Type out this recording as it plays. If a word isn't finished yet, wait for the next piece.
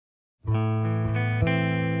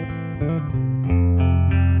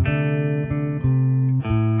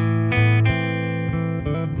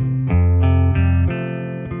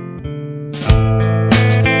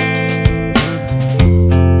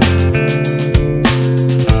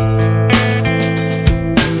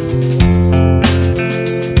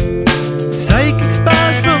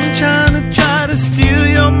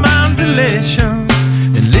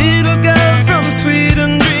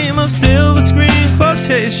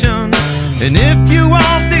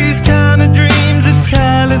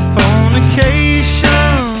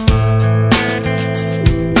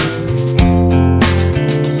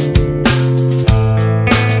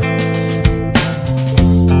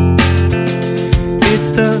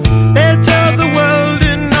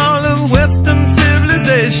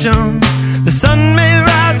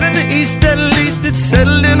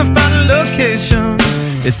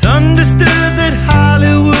It's understood that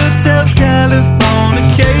Hollywood sells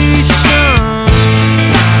Californication.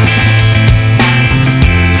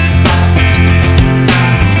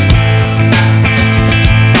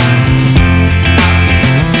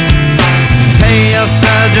 Pay your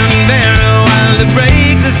surgeon very well to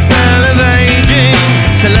break the spell of aging.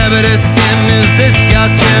 Celebrity skin, is this your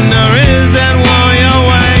chin or is that war you're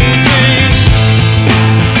waging?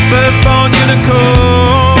 Firstborn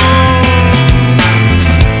unicorn,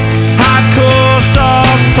 hardcore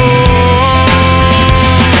softcore.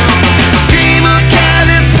 Dream of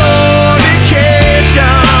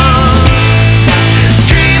Californication,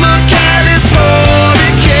 dream of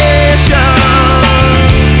Californication,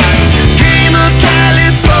 dream of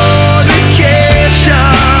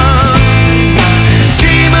Californication,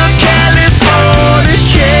 dream of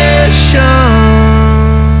Californication.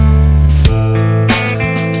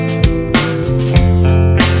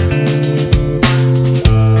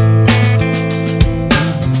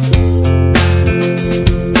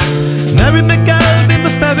 Marry me, girl, be my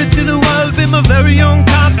ferry to the world, be my very own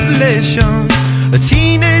constellation. A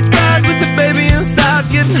teenage bride with a baby inside,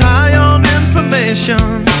 getting high on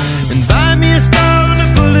information. And buy me a star on a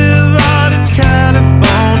boulevard, it's Californication.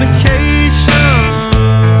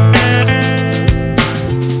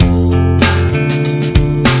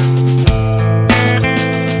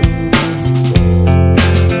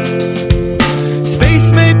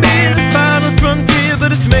 Space may be the final frontier,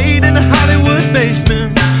 but it's made in a Hollywood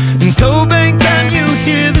basement. In Cobain, can you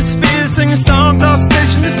hear the sphere singing songs off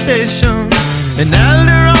station to station? And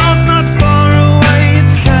Alderon's not far away,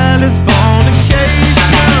 it's Californication.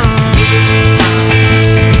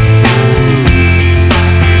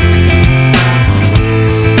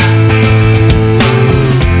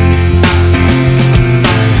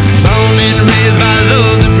 Born and raised by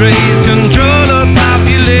those that praise control of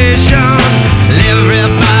population.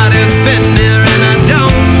 Everybody's been there and I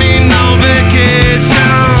don't need no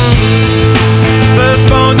vacation.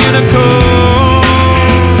 Firstborn unicorn,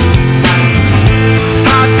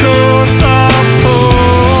 hardcore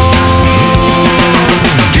softcore.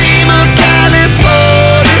 Dream of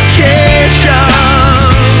Californication,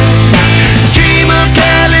 dream of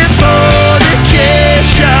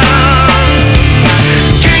Californication,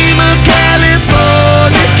 dream of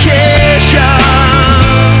Californication,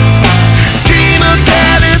 dream of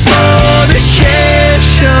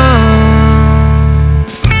Californication.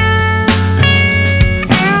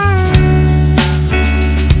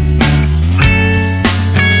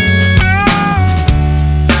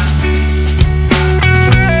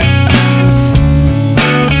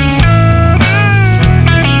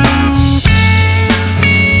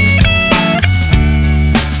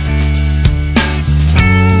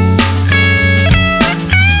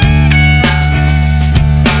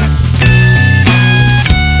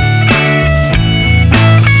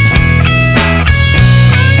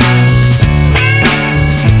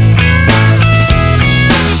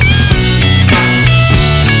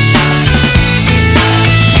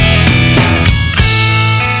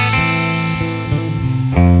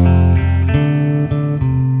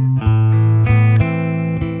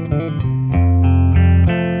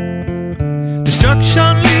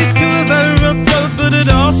 Destruction leads to a very rough road, but it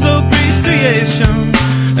also breeds creation.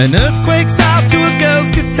 An earthquake's out to a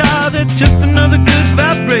girl's guitar, that's just another good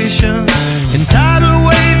vibration. And tidal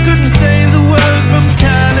waves couldn't save the world from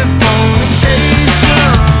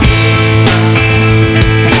Californication.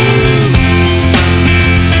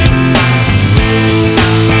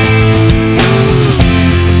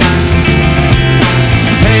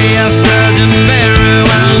 Pay your surgeon very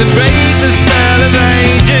well to break the spell of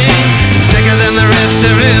aging. Sicker than the rest,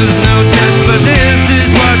 there is no test, but this is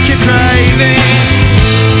what you're craving.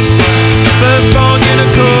 Firstborn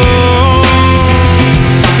unicorn,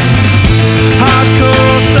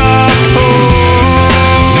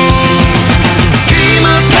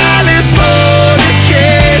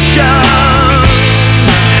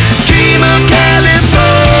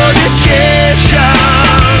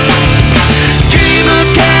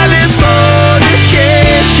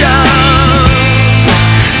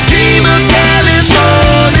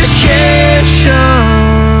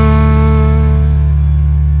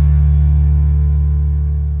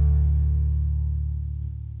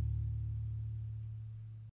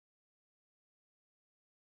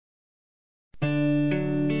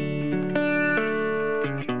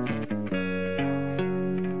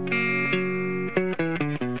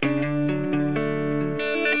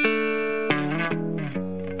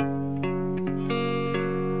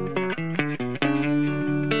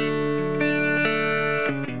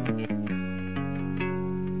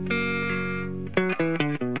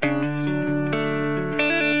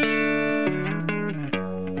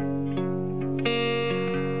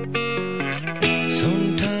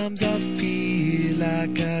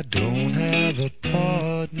 like I don't have a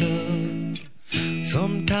partner.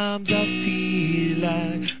 Sometimes I feel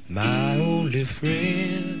like my only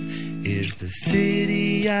friend is the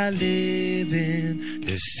city I live in,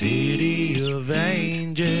 the city of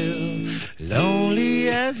angels. Lonely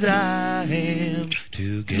as I am,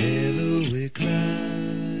 together we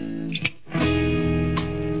cry.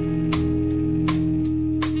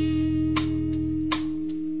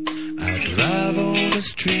 I drive on the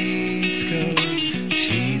streets 'cause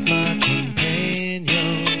she's my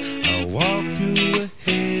companion. I walk through the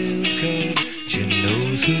hills 'cause she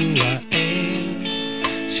knows who I am.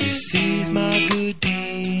 She sees my good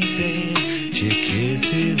deeds and she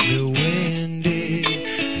kisses me windy.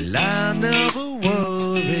 And I never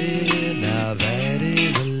worry, now that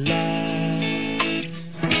is a lie.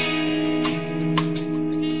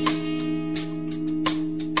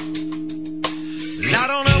 I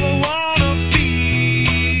don't ever wanna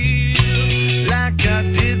feel like I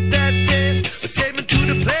did that day. Take me to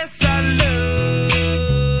the place I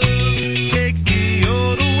love, take me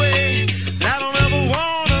all the way. I don't ever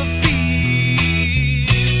wanna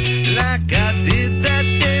feel like I did that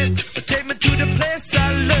day.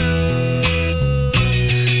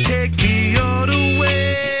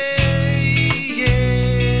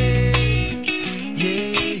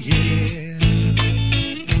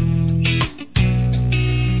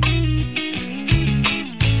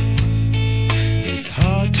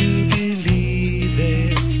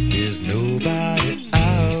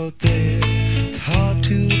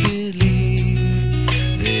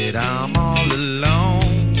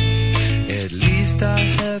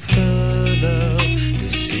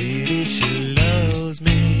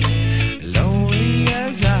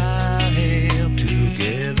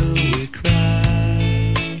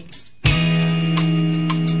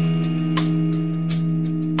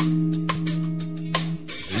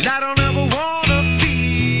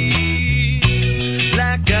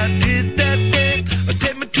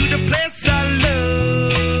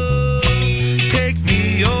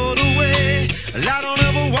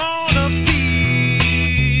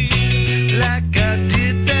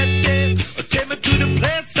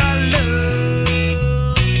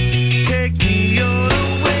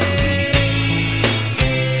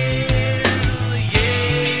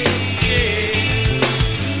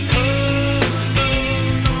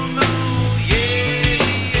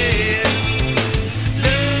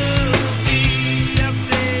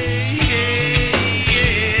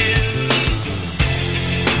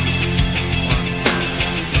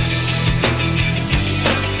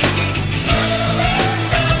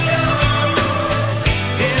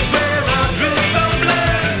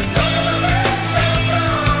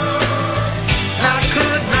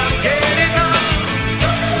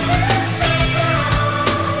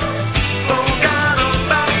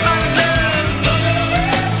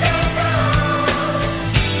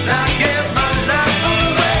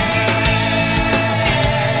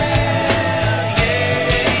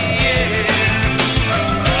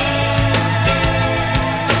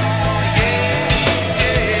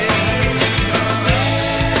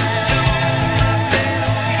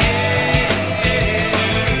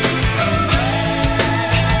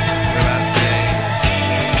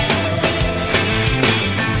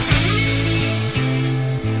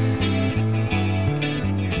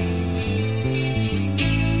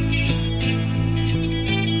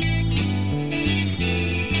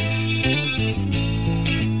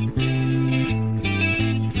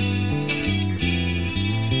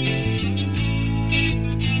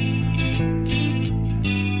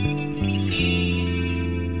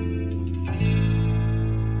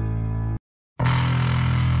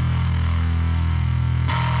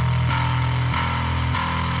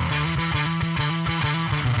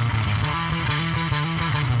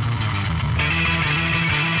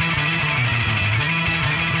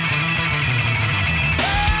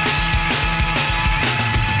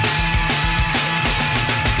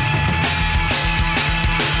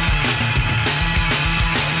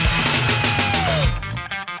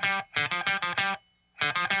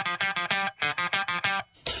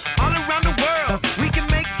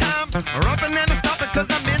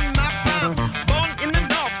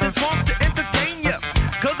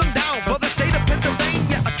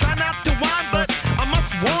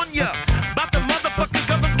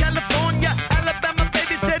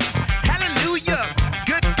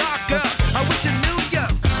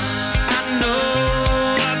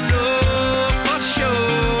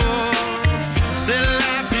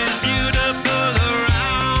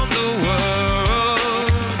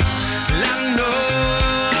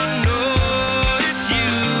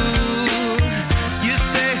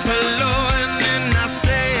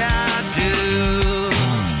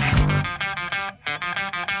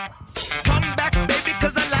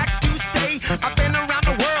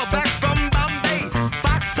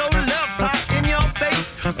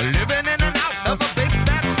 Living in and out of a big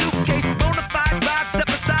fat suitcase, bona fide ride, step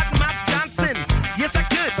aside Mike Johnson. Yes, I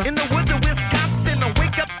could, in the woods of Wisconsin. I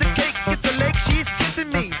wake up the cake, it's a lake, she's kissing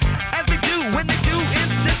me, as they do when they do in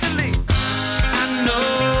Sicily. I know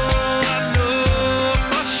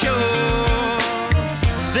for sure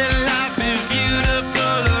that life is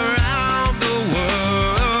beautiful around the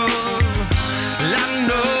world.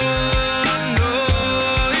 I know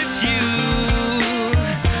it's you.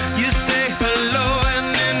 You say hello and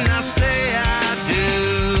then I say I do.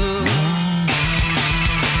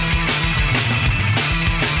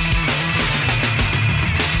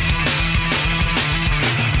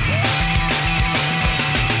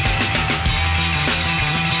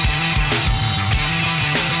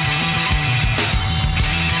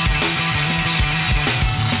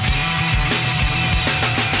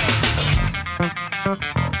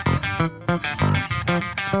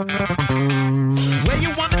 Where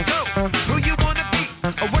you wanna go, who you wanna be,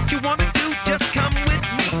 or what you wanna do, just come with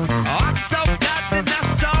me. Oh, I saw God, then I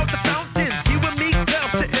saw the fountains. You and me, girl,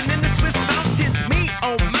 sitting in the Swiss mountains. Me,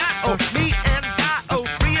 oh my, oh me and I, oh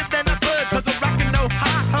freer than a bird, 'cause I'm rockin' no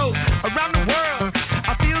hi-ho. Around the world,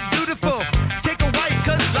 I feel beautiful. Take a wife,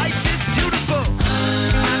 'cause life is beautiful.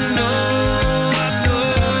 I know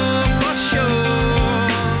for sure.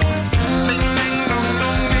 Ding, ding, dong,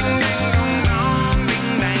 dong, ding, ding, dong, dong, ding,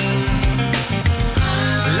 dang.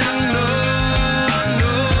 I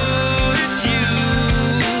know it's you.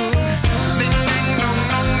 Ding, ding, dong,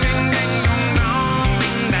 dong, ding, ding, dong, dong,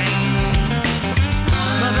 ding, dang.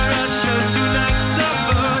 Mother Russia, do not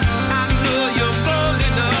suffer. I know you're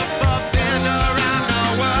falling up and around the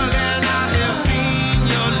world, and I have seen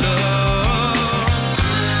your love.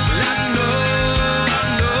 I know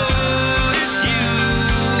it's you.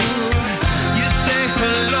 You say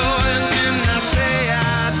hello and then I say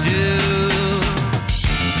I do.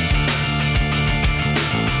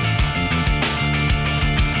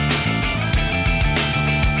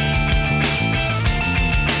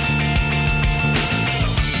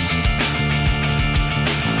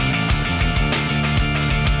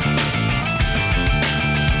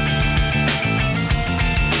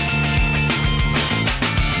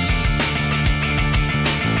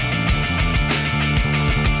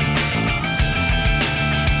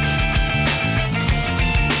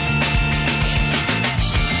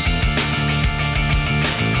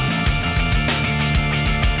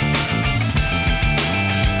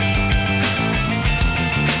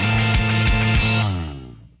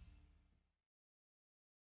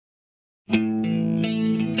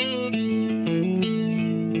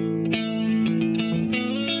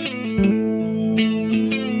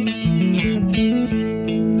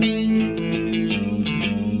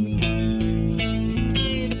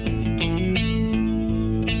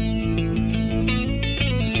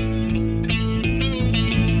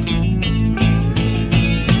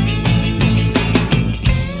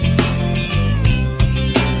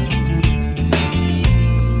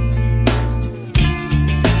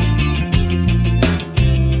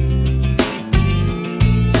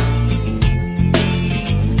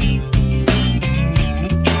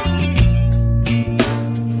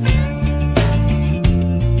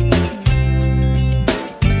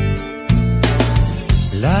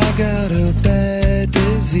 I got a bad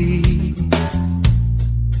disease.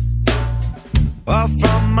 Far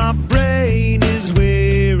from my brain is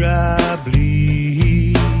where I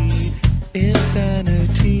bleed.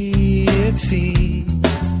 Insanity, it seems,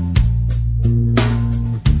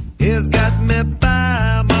 it's got me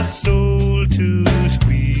by my soul to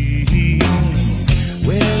squeeze.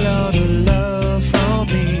 Well, all the love from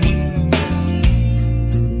me,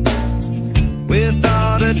 with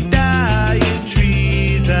all the dying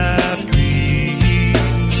trees I scream.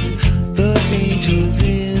 The angels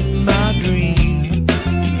in my dream,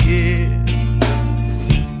 yeah,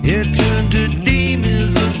 it turned to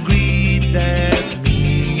demons of greed, that's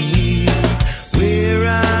me. Where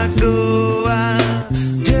I go, I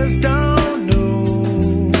just don't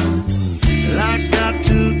know. I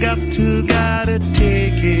gotta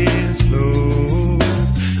take it slow.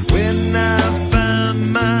 When I find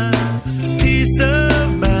my peace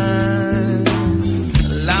of mind,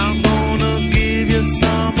 I'm gonna give you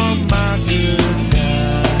some of my good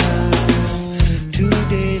time.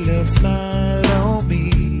 Today love smiled on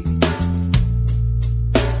me.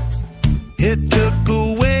 It took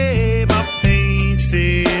away my pain,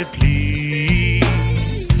 said please,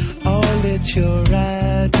 oh let your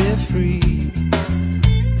ride be free.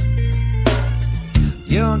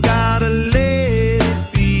 You gotta let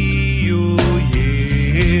it be, oh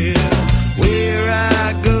yeah. Where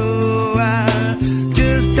I go, I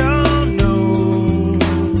just don't know.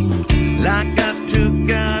 Like I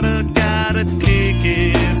took out a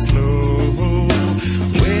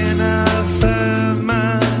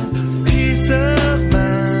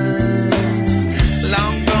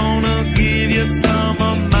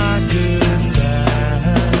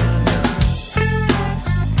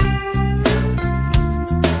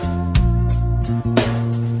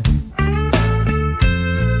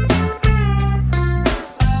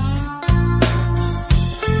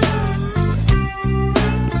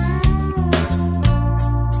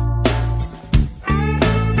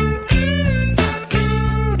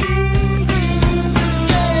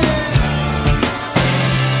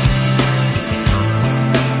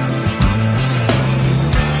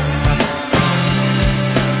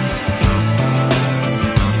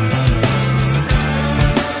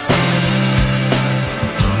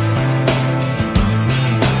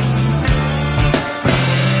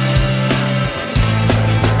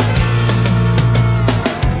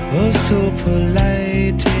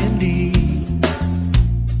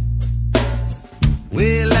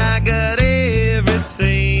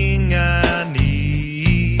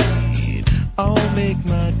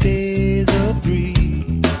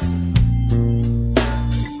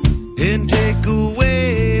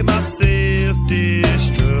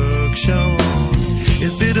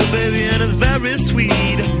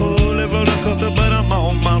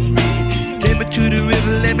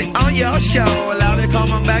for sure. Well, I'll be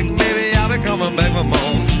coming back, baby, I'll be coming back for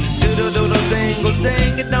more. Do-do-do-do-dingle,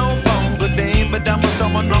 sing it, don't bongo, ding, but I'm with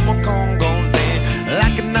someone, I'm a Congo, ding.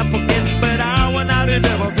 Locking up again, but I want out the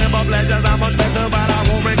devil. Simple pleasures are much better, but I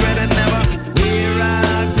won't regret it never. Where I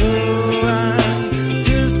go, I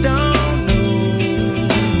just don't know.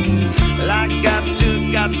 Well, I gotta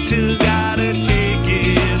take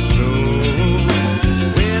it slow.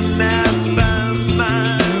 When I find my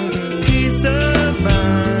peace of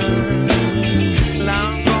mind,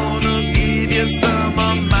 I'm gonna give you some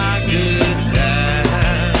of my good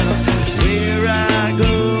time. Where I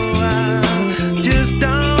go, I just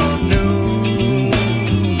don't know.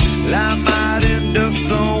 Well, I might end up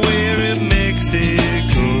somewhere in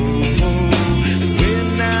Mexico. When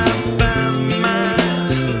I find my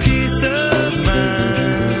peace of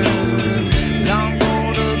mind, I'm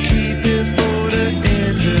gonna keep it for the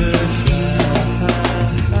end of time.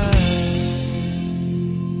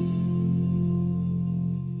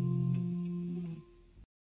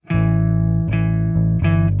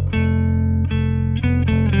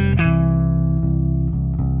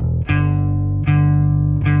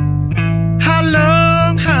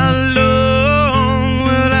 How long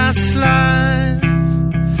will I slide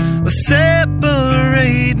or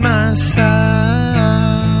separate my side?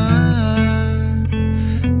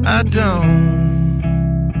 I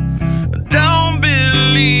don't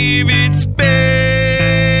believe it's been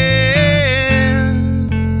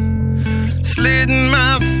slitting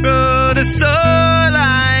my throat, it's all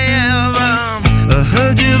I ever. I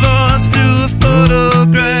heard your voice through a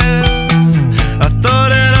photograph. I thought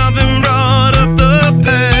that I've been brought up the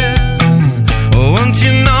past. Once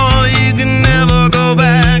you know you can never go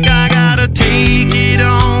back, I gotta take it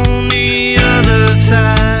on the other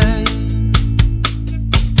side.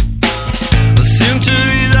 The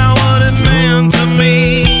centuries are what it meant to me.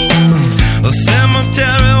 A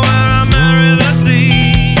cemetery where I marry the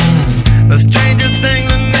sea. A stranger thing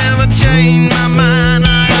that never changed my mind. I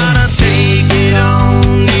gotta take it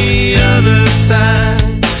on the other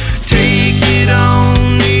side. Take it on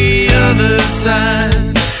the other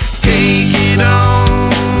side. Take it on.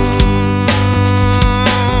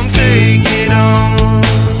 Take it on.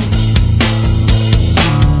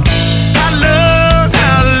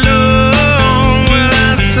 How long will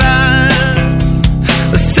I slide?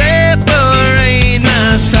 Separate my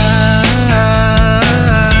side.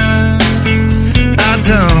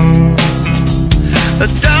 I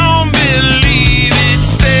don't believe it's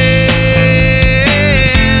been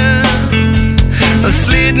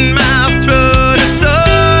slitting my throat, it's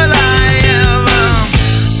all I ever.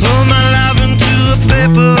 Pour my life into a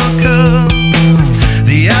paper cup.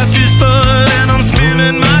 The ashtray full and I'm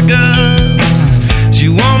spilling my guts. She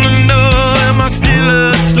wanna know, am I still a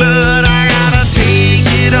slut? I gotta take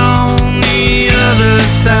it on the other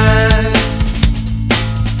side.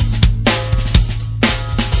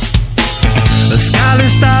 The skyline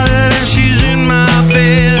started and she's in my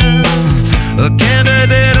bed. A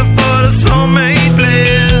candidate for the soulmate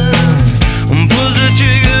blend. Pulls the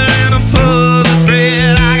trigger and I pull the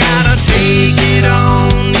thread. I gotta take it on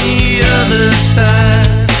the other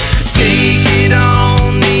side. Take it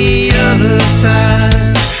on the other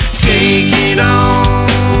side. Take it on.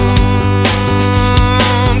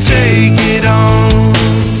 Take it on.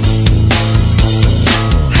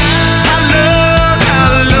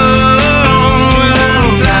 How long will I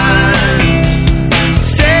slide?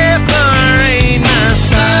 Separate my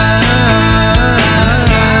side.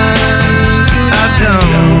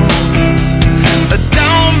 I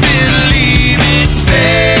don't believe it's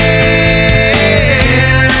been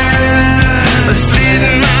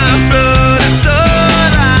sitting my throat, it's all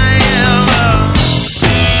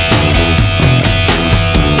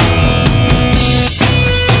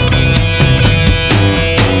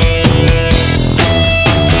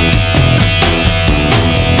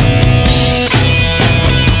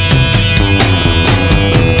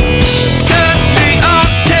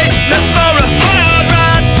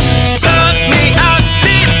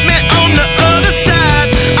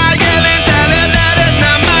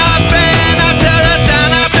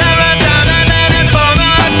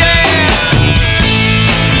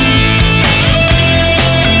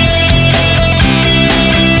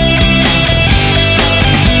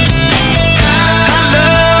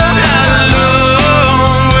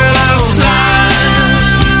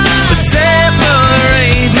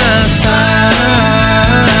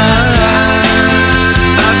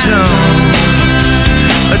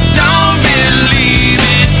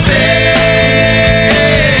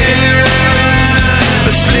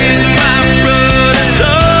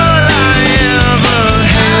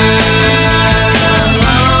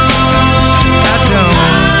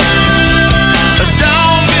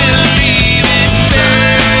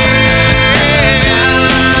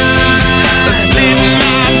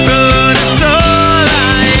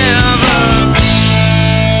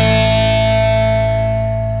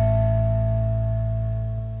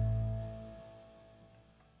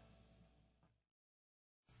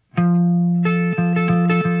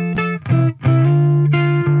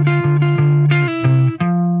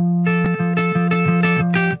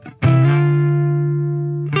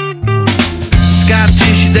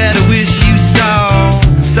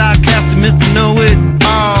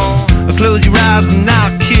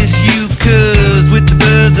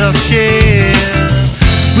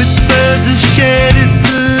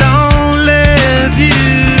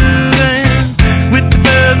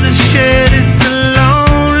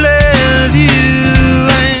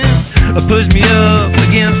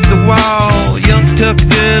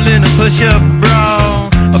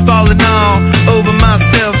falling all over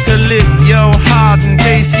myself to lift your heart in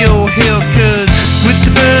case you're here. Cause with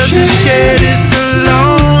the birds that shed it's a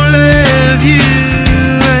lonely view,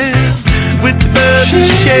 and with the birds that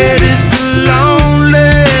shed it's a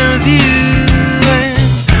lonely view, and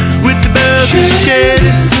with the birds that shed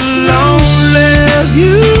it's a lonely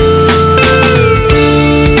view.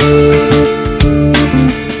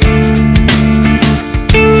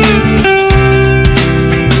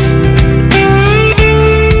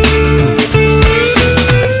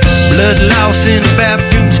 Lost in a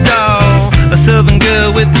bathroom stall, a southern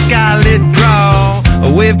girl with a scarlet drawl,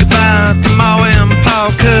 a wave goodbye to Ma and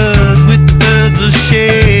Pa. Cause with the birds that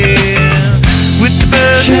shed, with the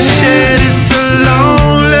birds that shed it's a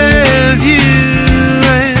lonely view,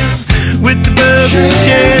 and with the birds that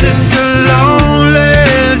shed it's a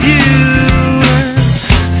lonely view.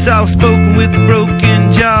 Soft spoken with a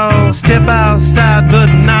broken jaw, step outside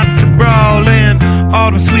but not to brawl, and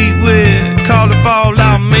autumn sweet with call it fall.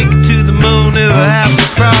 I'll make it to the moon if I have to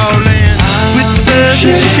crawl in. With the birds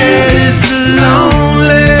that shed it's a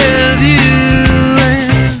lonely view,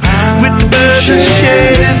 and with the birds that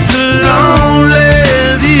shed it's a lonely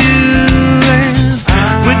view, and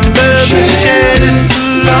with the birds that shed it's a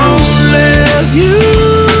lonely view.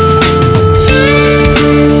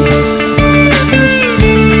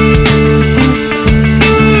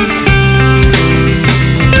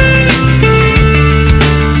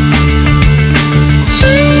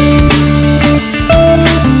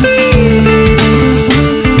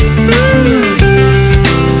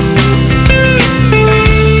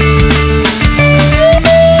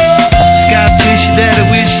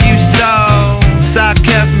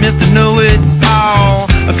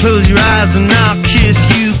 Close your eyes and I'll kiss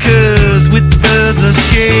you. Cause with the birds that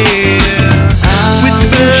shed, with the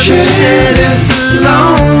birds that shed it's a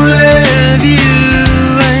lonely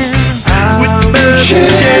view, and with the birds that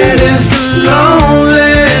shed it's a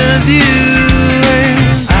lonely view,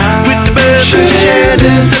 and with the birds that shed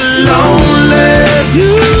it's a lonely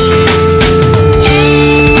view.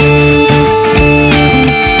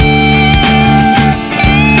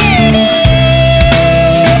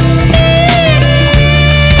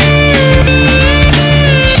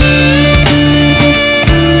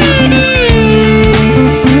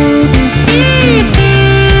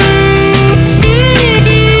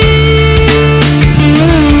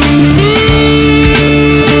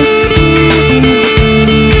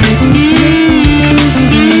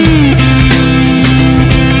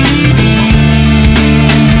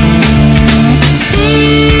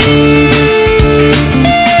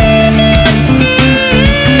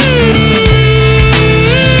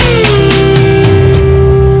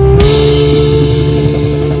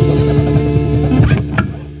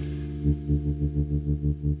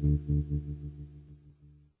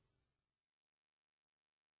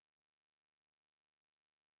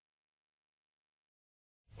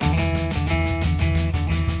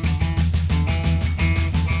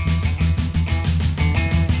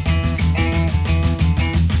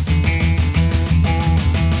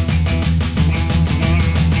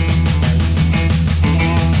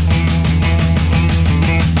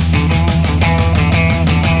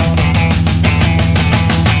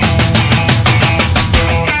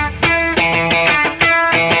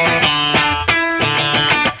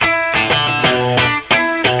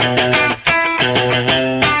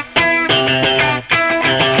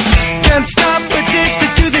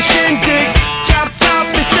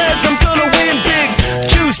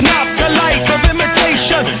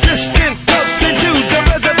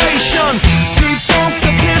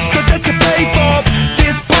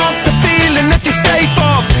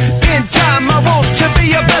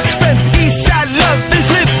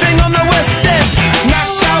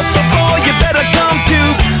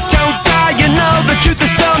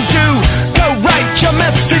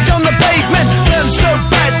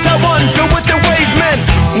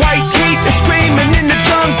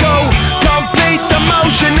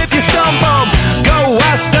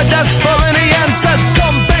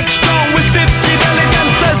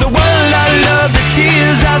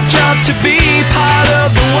 To be part of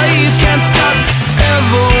the wave, can't stop.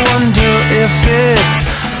 Ever wonder if it's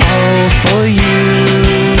all for you?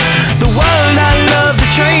 The world I love, the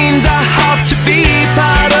trains I hop. To be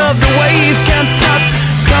part of the wave, can't stop.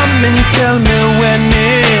 Come and tell me when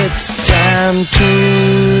it's time to.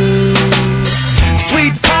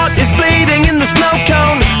 Sweetheart is bleeding in the snow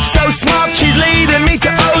cone. So smart, she's leading me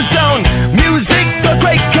to ozone. Music, the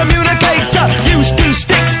great communicator. Used two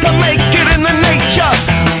sticks to make it in the nature.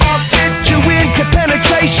 Into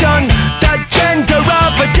penetration, the gender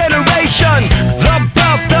of a generation, the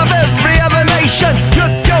birth of every other nation.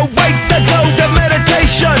 Look your way to go to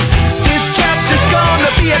meditation.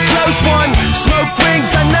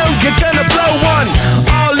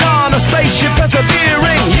 ship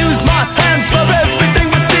persevering. Use my hands for everything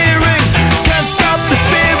but steering. Can't stop the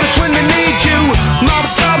spirits when they need you. Mob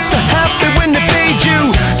tops are happy when they feed you.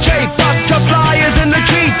 Butterflies in the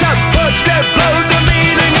treetop, birds that blow the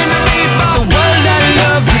meaning in the bebop. The world I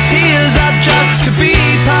love, the tears I drop to be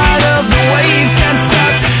part of the wave can't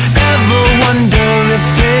stop. Ever wonder if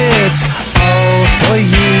it's all for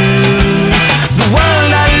you? The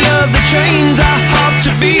world I love, the trains I hop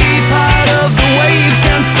to be part of the wave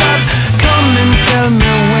can't stop. Come and tell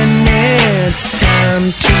me when it's time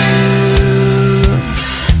to.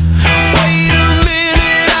 Wait a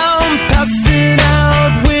minute, I'm passing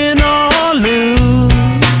out, win or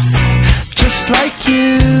lose, just like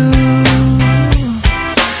you.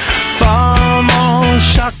 Far more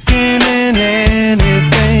shocking than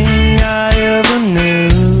anything I ever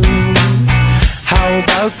knew. How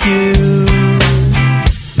about you?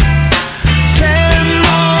 10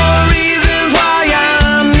 more reasons why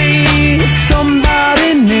I need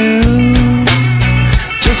somebody new,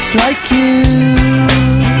 just like you.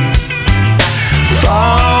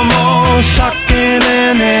 Far more shocking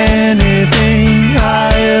than anything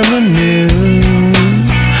I ever knew.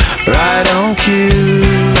 Right on cue.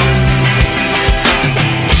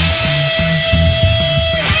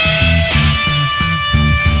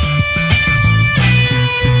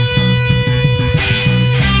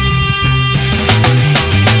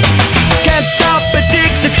 Can't stop,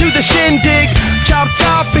 addicted to the shindig. Chop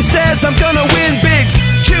top, he says I'm gonna win big.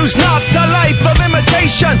 Choose not a life of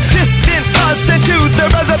imitation. Distant us into the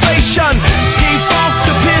reservation. Defunct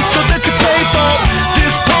the pistol that you pay for.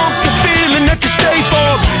 Just pump the feeling that you stay for.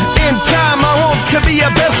 In time I want to be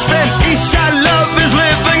your best friend. Eastside love is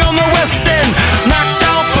living on the west end. Knocked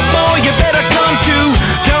out before you better come to.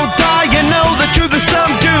 Don't die, you know the truth is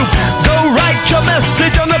some do. Go write your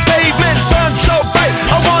message on the pavement. Burn so bright,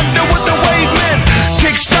 I wonder what the wave meant.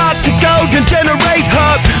 Kickstart the golden generate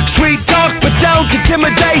hub. Sweet talk but don't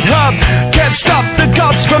intimidate hub. Can't stop the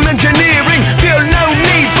gods from engineering. Feel no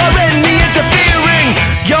need for any interfering.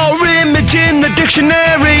 Your image in the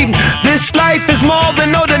dictionary. This life is more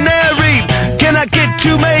than ordinary. Can I get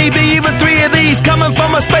two, maybe even three of these? Coming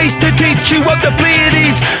from a space to teach you of the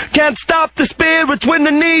Pleiades. Can't stop the spirits when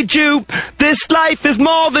they need you. This life is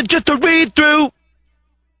more than just a read through.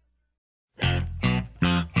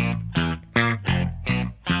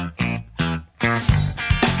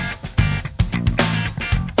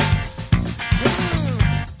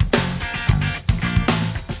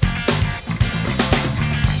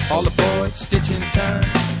 All aboard, stitching time.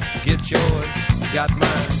 Get yours, got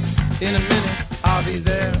mine. In a minute, I'll be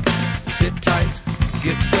there. Sit tight,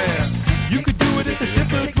 get square. You could do it at the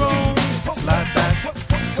Tipperdrome. Slide back,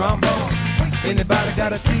 trombone. Anybody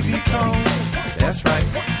got a TV tone? That's right.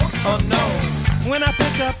 Oh no. When I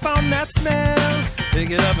pick up on that smell, Pick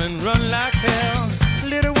it up and run like hell.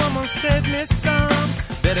 little woman said me some.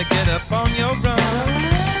 Better get up on your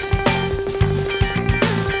run.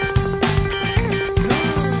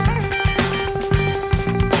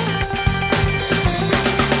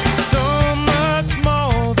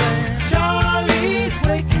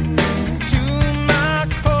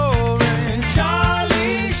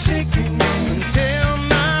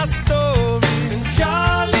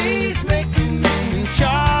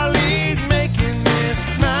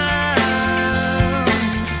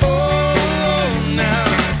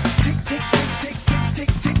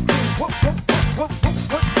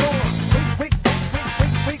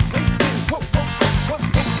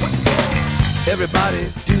 Everybody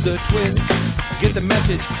do the twist. Get the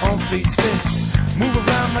message on Fleet's fist. Move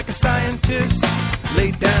around like a scientist.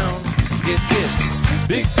 Lay down, get kissed.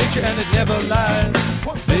 Big picture and it never lies.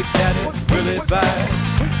 Big Daddy will advise.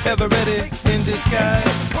 Ever ready in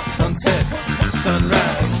disguise. Sunset,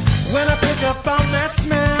 sunrise. When I pick up on that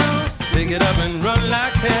smell, Pick it up and run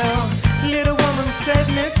like hell. little woman said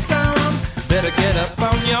me some. Better get up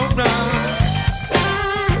on your run.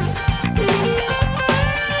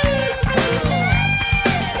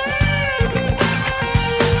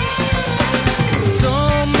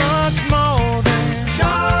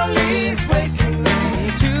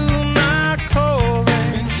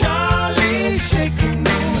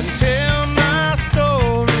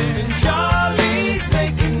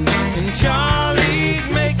 Charlie's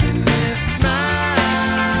making me smile.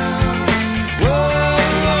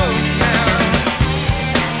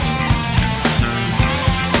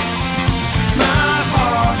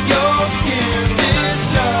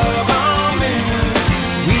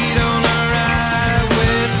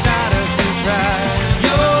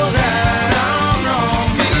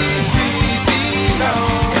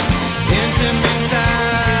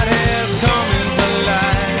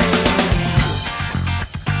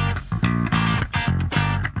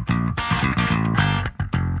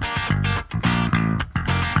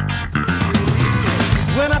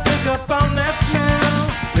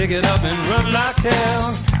 pick it up and run like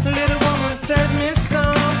hell. The little woman said, "Miss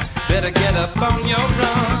Son, better get up on your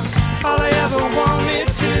run. All I ever wanted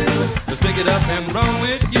to was pick it up and run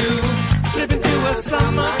with you. Slip into a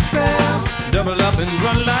summer spell, double up and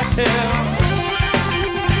run like hell."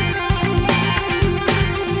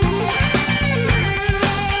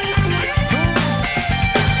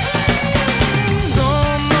 So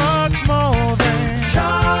much more than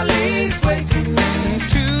Charlie's waking me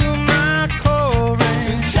to my core,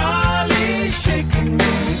 and Charlie's shaking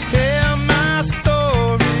me. Tell my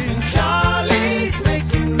story, and Charlie's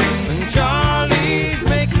making me, and Charlie's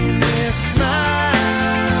making me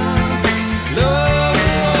smile. Love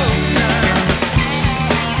now.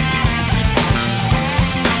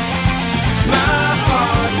 My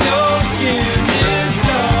heart, your skin is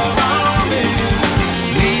love on me.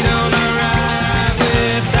 We don't arrive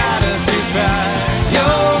without us to cry.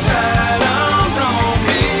 You're right, I'm wrong,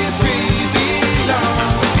 we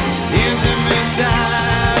belong. Intimate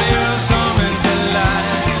side is coming to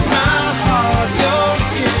life. My heart, your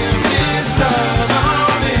skin is love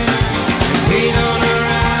on me. We don't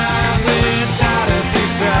arrive without us to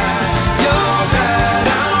cry. You're right,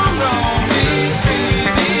 I'm wrong, we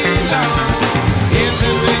belong.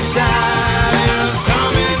 Intimate side is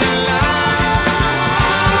coming to life.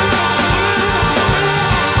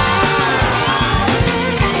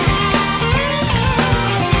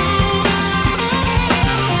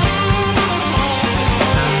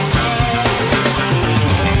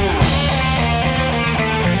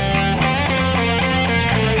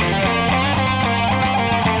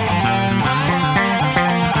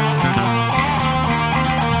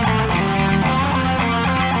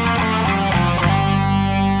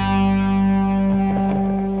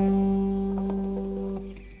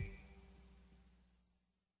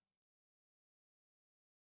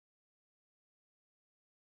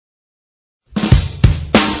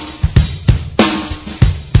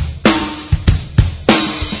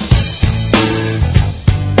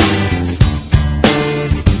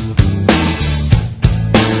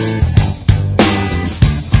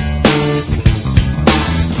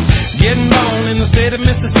 Getting born in the state of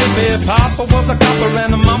Mississippi. Papa was a copper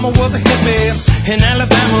and the mama was a hippie. In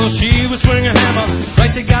Alabama, she was swinging a hammer.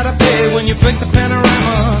 Price you gotta pay when you break the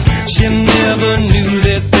panorama. She never knew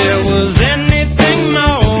that there was anything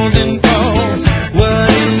more than gold. What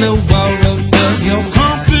in the world does your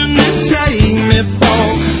company take me for?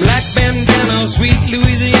 Black bandana, sweet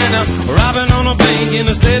Louisiana, robbing on a bank in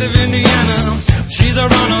the state of Indiana. She's a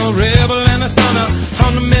runner, rebel and a stunner.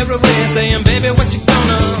 On the merry way saying, "Baby, what you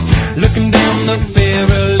gonna?" Looking down the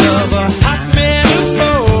barrel of a hot metal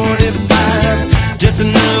 45. Just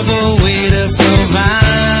another way to survive.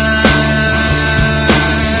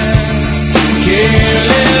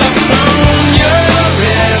 California,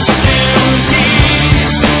 rest in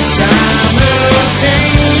peace.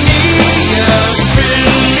 Simultaneous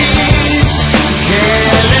release.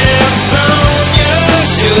 California,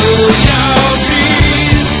 show your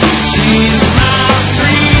teeth. She's my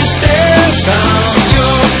priestess, I'm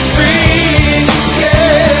your priest.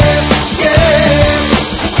 Yeah, yeah.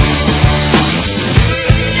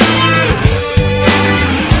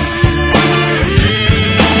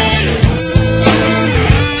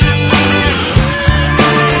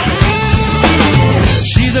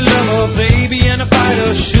 She's a lover, baby, and a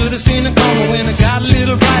fighter. Should've seen it coming when it got a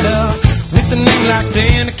little brighter. With a name like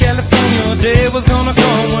Diana, California, day was gonna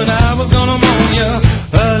come when I was gonna moan ya.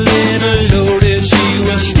 A little loaded, she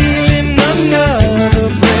was stealing another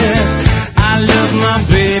breath. I love my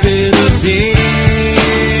baby to death.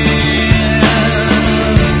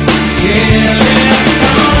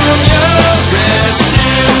 California, rest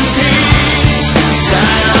in peace.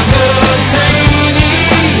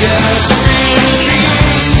 Simultaneous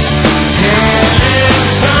release.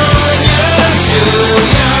 California, show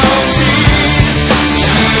your teeth.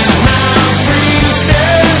 She's my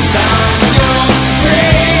priestess, I'm your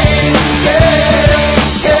priest. Yeah,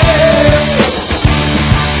 yeah.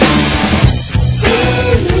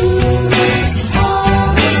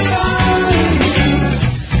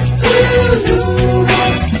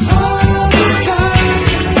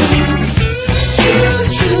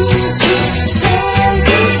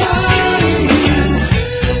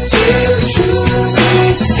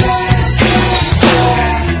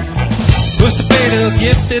 Push the fader,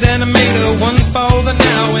 gifted animator, 1 for the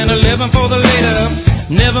now and 11 for the later.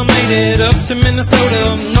 Never made it up to Minnesota.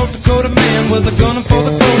 North Dakota man was a gunner for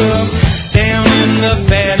the quota. Down in the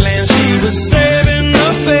Badlands, she was saving the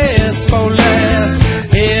best for last.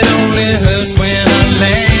 It only hurts when I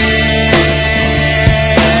laugh.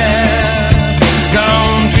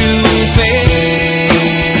 Gone too fast.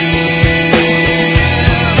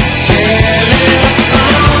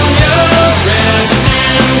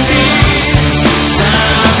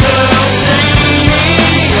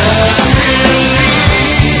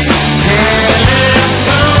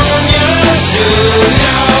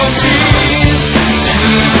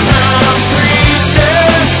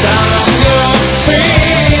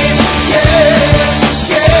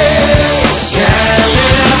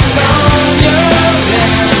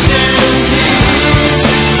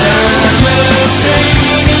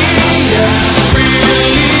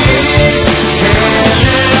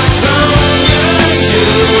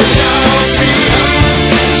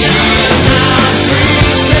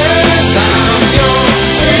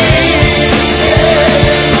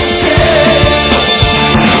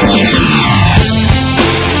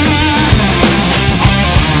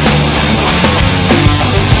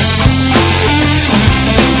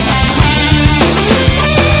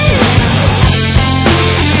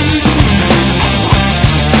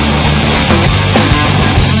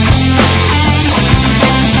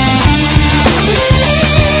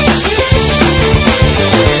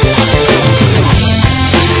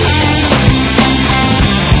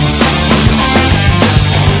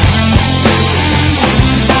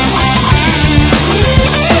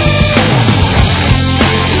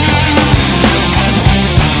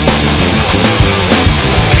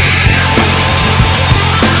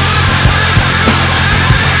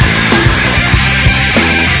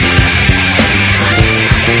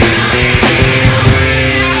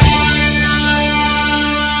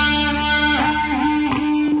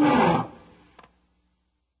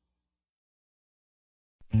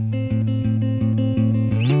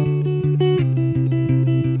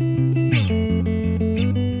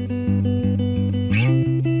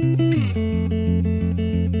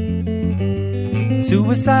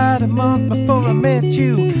 Suicide a month before I met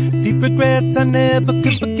you. Deep regrets, I never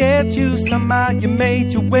could forget you. Somehow you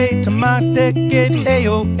made your way to my decade.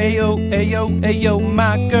 Ayo, ayo, ayo, ayo,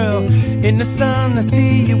 my girl. In the sun, I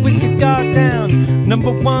see you with your guard down.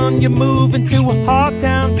 Number one, you're moving to a hard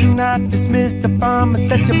town. Do not dismiss the promise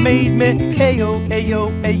that you made me. Ayo, ayo,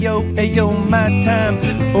 ayo, ayo, my time.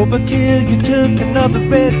 Overkill, you took another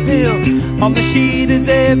red pill. On the sheet is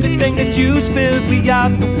everything that you spilled. We are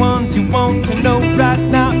the ones you want to know right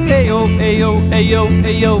now. Ayo, ayo, ayo,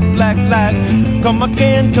 ayo, black light. Come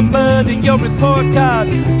again to murder your report card.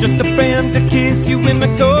 Just a friend to kiss you in the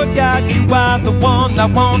courtyard. You are the one I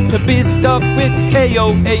want to be stuck with.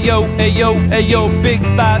 Ayo, ayo, ayo, ayo, big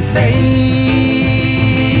fight. Save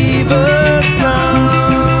a song.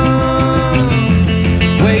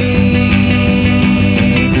 Way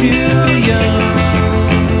too young.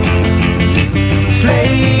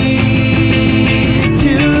 Slave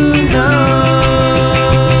to none.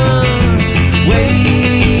 Way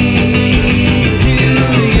too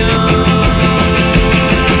young.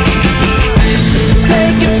 Say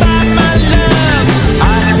goodbye, my love. I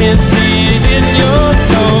can see it in your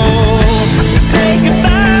soul. Say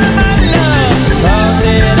goodbye, my love. Thought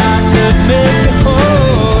that I could make it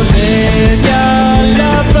whole. Let your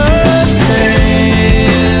lover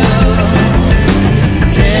sail.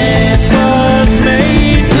 Death was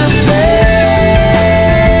made to fail.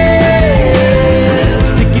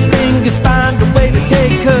 Sticky fingers find a way to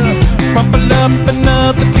take her. Crumple up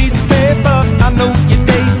another piece of paper. I know your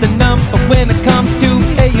days are numbered when it comes to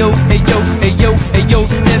ayo, ayo, ayo, ayo,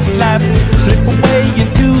 this life. Slip away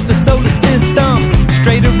into the solar system.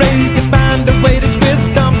 Straighter rays, you find a way to twist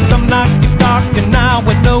them. Some knock you dark and now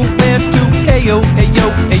with nowhere to. Ayo, ayo,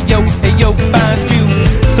 ayo, ayo, find you.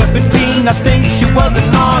 Serpentine, I think she was an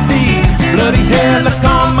Aussie. Bloody hell, a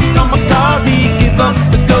kamikaze. Give up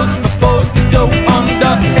the ghost before you go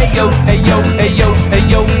under. Ayo, ayo, ayo,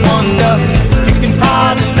 ayo, wonder. Kicking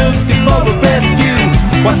hard and looking for a rescue.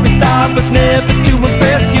 What we thought was never to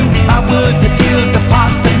impress you. I would have killed the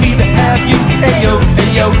part of me to have you. Ayo,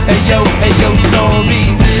 ayo, ayo, ayo, sorry.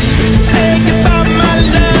 Say goodbye, my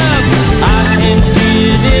love. I can see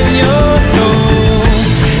it in your soul.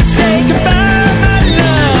 Say goodbye, my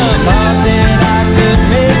love. Thought that I could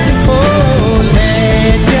make it whole.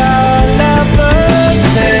 Let your lover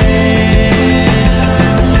sail.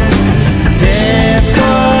 Death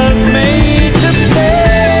was made to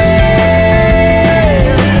fail.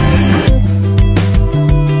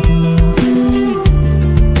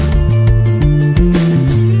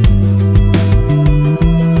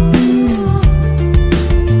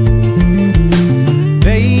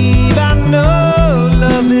 Babe, I know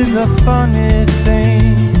love is a funny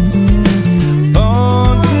thing.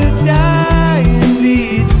 Born to die in the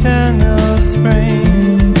eternal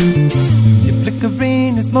spring. Your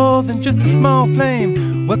flickering is more than just a small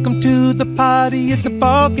flame. Welcome to the party, it's a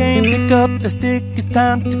ball game. Pick up the stick, it's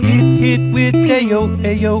time to get hit with ayo,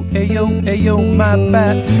 ayo, ayo, ayo, my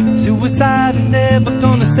bad. Suicide is never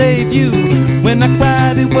gonna save you. When I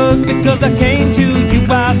cried it was because I came to. You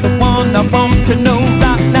are the one I want to know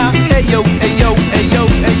right now. Ayo, ayo, ayo,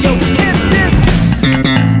 ayo, yes, yes.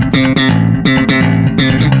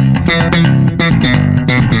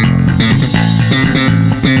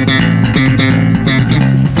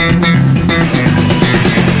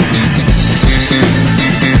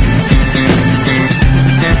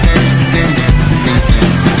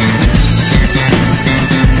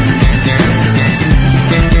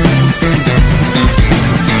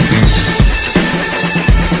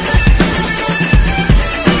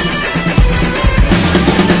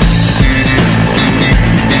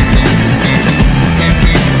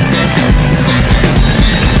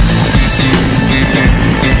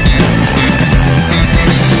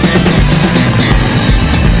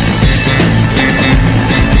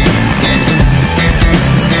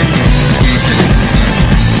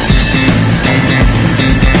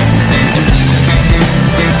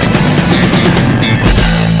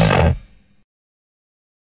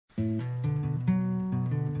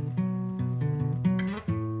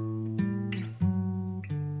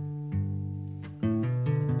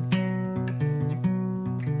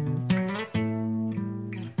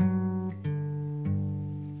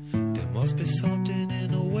 Must be something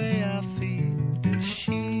in the way I feel that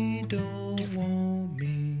she don't want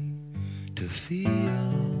me to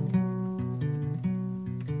feel.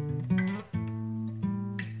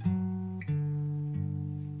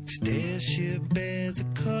 Starship as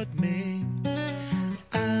it cut me,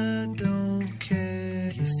 I don't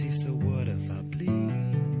care. You see, so what if I bleed?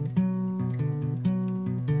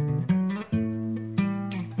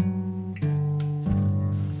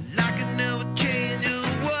 I can never change it.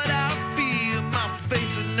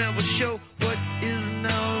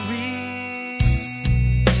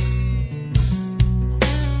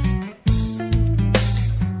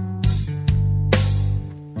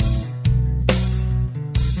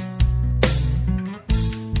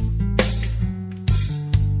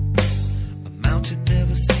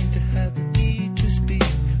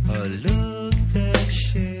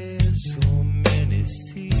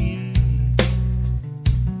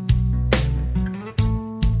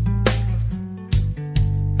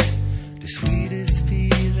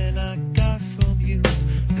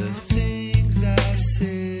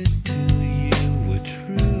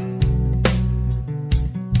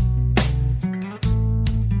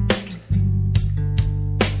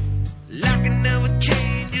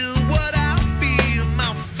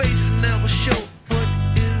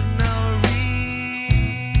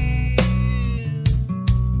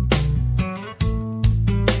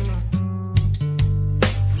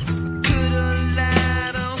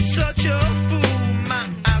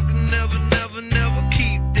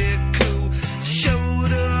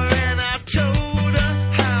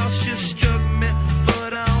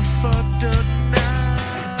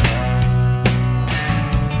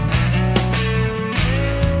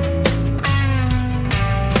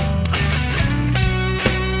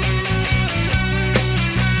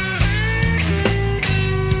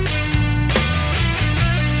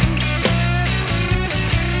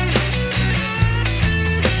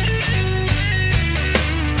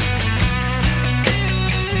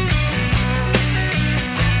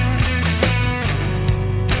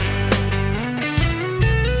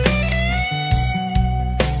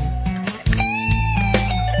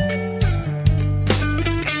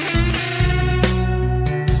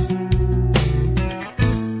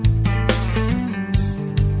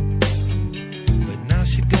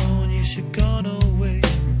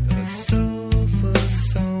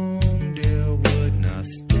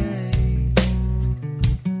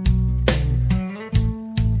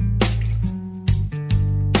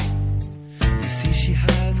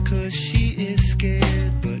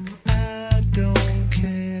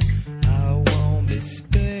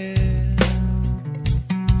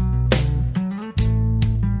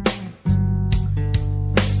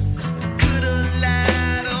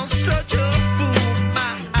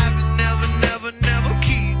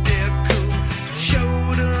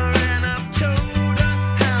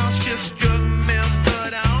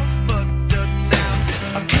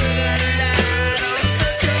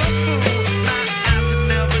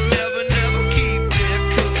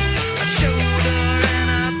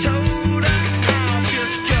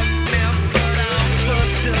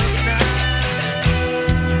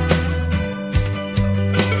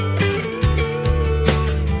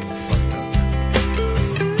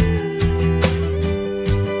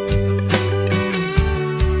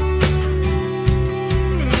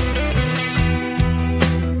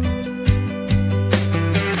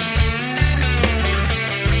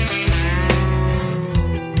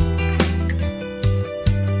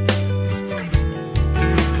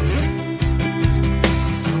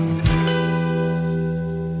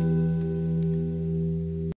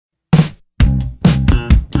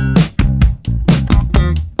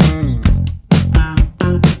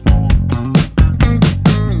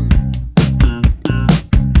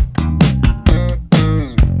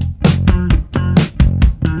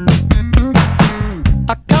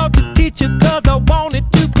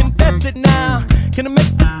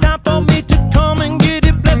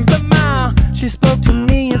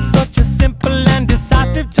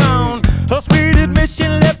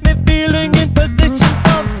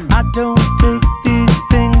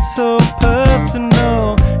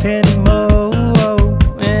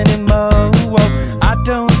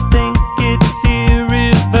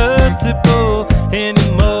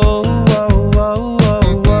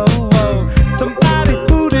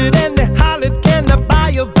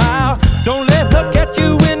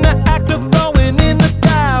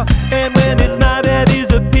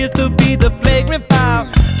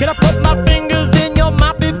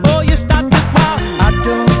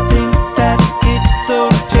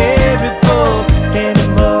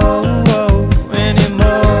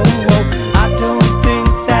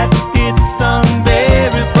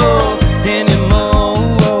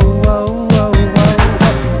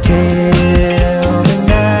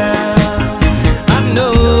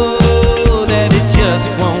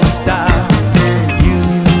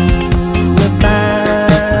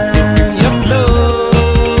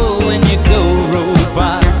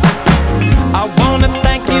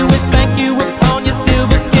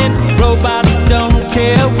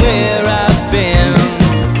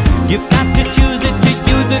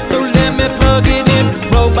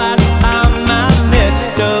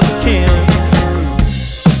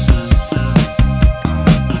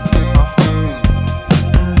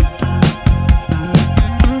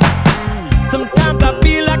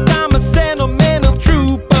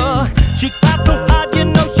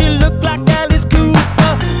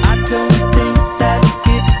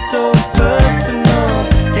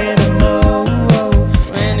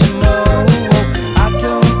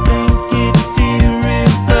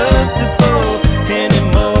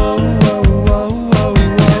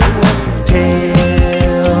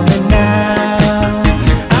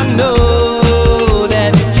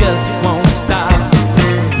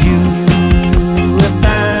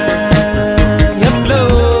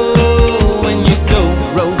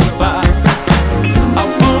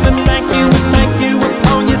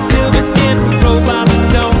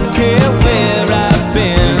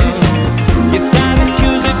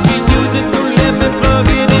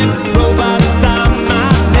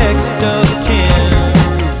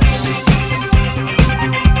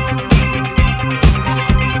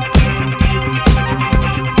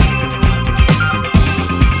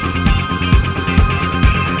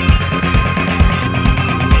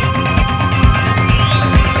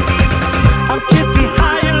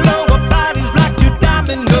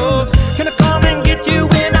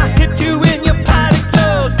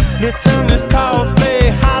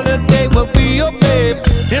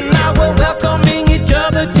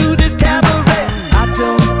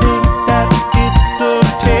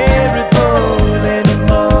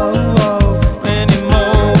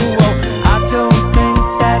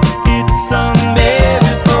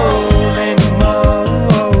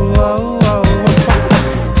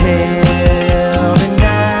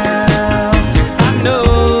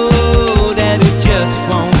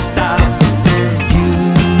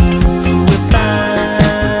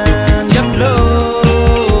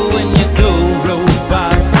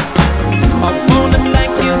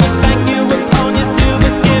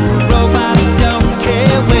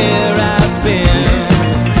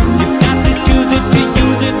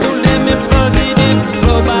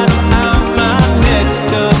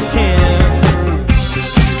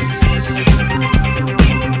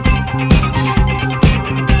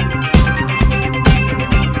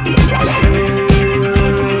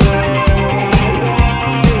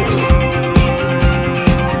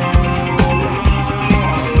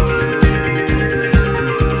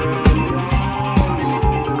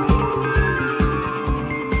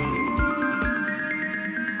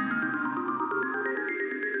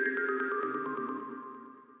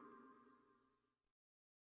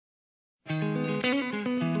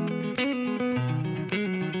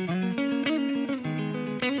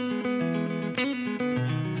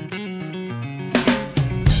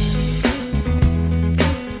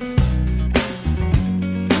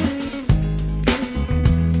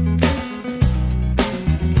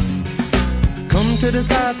 to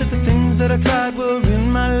decide that the things that I tried were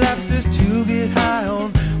in my life just to get high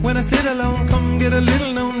on. When I sit alone, come get a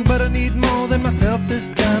little known, but I need more than myself this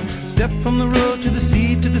time. Step from the road to the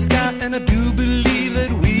sea to the sky, and I do believe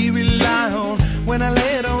that we rely on. When I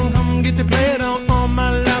lay it on, come get to play it on, all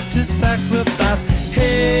my life to sacrifice.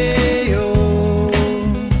 Hey, oh,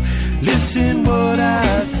 listen what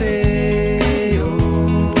I say,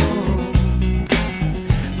 oh,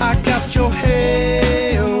 I got your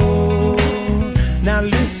hey, oh, now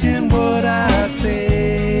listen what I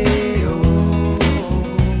say, oh,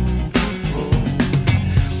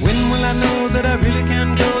 when will I know that I really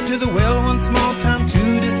can go to the well once more? Time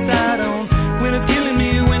to decide on when it's killing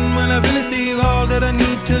me. When will I really see all that I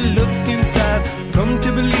need to look inside? Come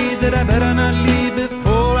to believe that I better not leave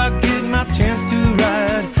before I get my chance to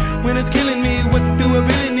ride. When it's killing me, what do I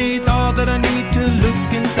really need? All that I need to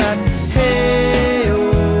look inside. Hey,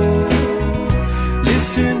 oh,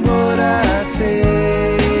 listen what I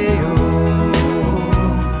say, oh,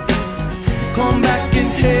 come back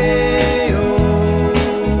and hey, oh,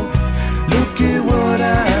 look at what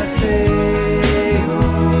I say, oh.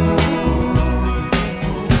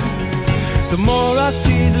 The more I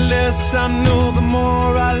see, the less I know, the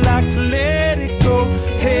more I like to let it go.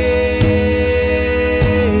 Hey,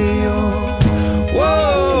 oh,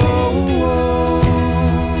 whoa, whoa.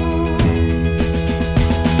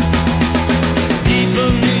 Deep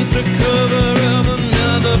beneath the cover of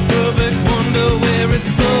another perfect wonder, where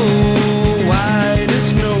it's so white as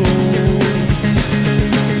snow,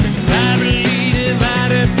 privately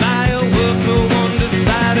divided by a world so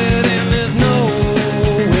undecided, and there's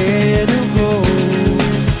nowhere to go.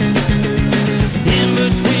 In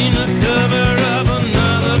between the cover of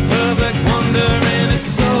another perfect wonder, and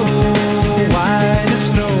it's so white as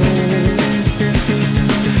snow,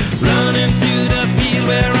 running through the field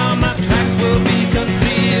where all my tracks will be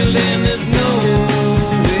concealed, and there's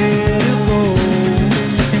nowhere to go.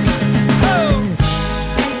 Oh!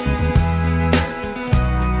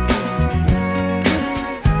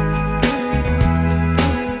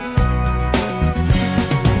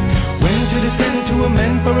 When to descend to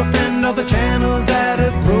amend for a friend all the channels that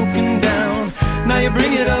have broken down. Now you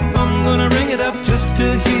bring it up, I'm gonna ring it up just to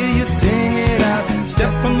hear you sing it out.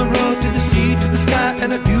 Step from the road to the sea to the sky,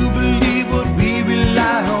 and I do believe what we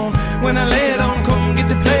rely on. When I lay it on, come get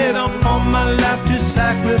to play it on, all my life to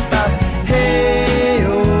sacrifice. Hey,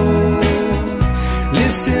 oh,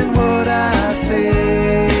 listen what I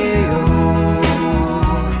say, oh,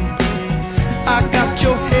 I got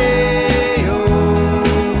your hey, oh,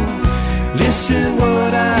 listen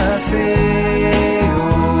what I say, oh.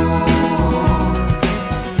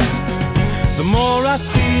 The more I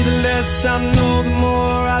see, the less I know, the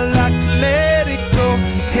more I like to let it go.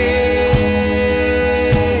 Hey,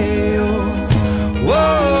 oh,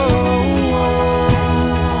 whoa, whoa.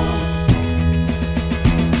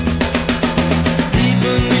 Deep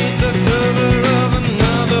beneath the cover of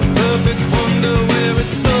another perfect wonder, where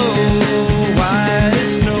it's so white as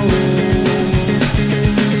snow,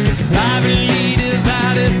 privately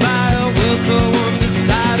divided by a world so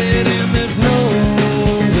undecided, and there's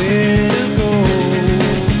nowhere to go.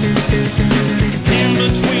 In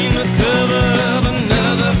between the cover of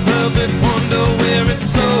another perfect wonder, where it's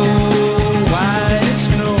so white as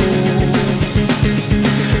snow,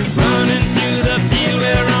 running through the field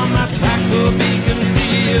where all my tracks will be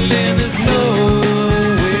concealed, and there's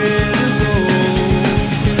nowhere to go.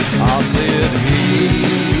 I said, hey,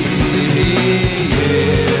 yeah,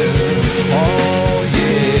 oh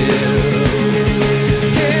yeah,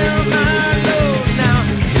 tell my Lord now.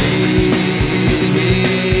 Hey,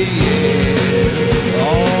 yeah,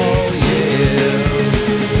 oh yeah,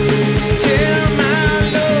 tell my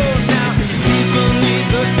Lord now. Deep beneath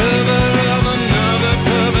the cover of another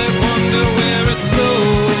perfect wonder, where it's so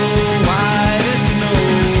white as snow,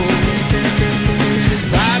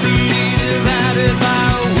 privately divided by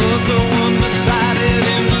a world so undecided,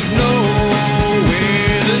 and there's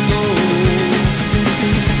nowhere to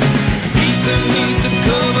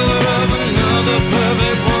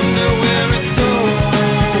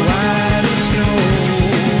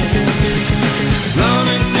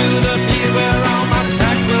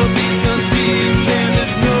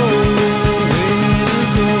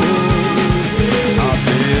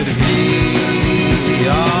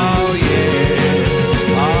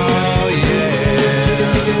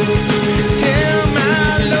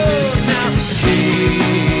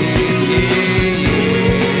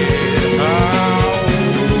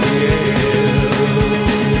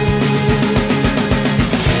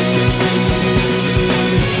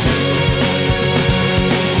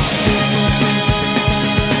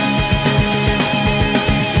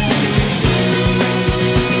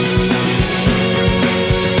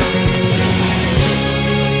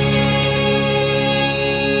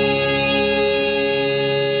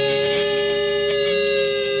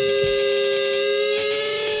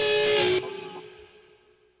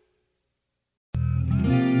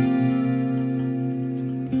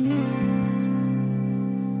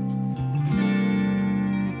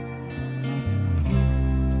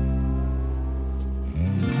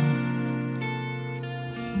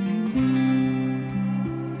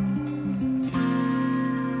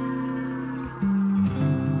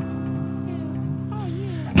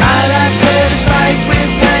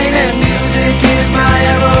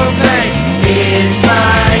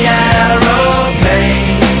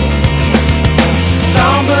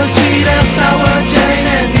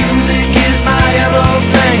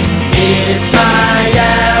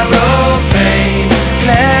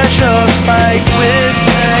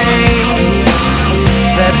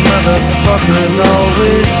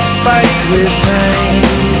with pain.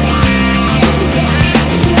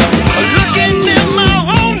 Looking in my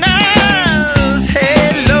own eyes, hey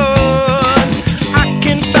Lord, I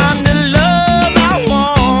can find the love I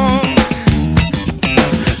want.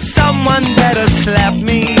 Someone better slap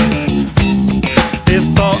me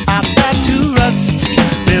before I start to rust,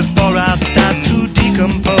 before I start to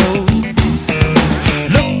decompose.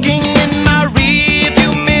 Looking in my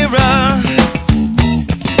rearview mirror,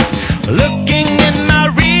 looking in my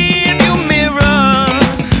rearview mirror,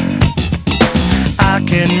 I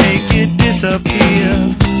can make it disappear.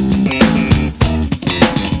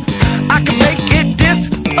 I can make it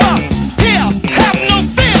disappear. Have no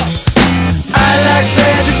fear. I like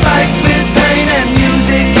pleasure spiked with pain, and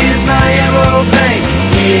music is my aeroplane.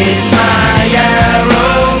 It's my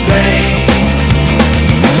aeroplane.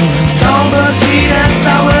 Somber, sweet and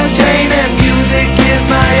sour Jane, and music is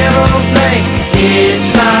my aeroplane. It's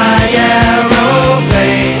my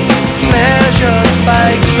aeroplane. Pleasure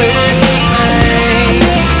spiked with pain.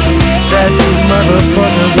 That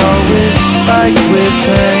motherfucker's always spiked with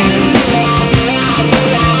pain.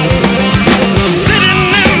 Sitting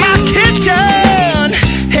in my kitchen,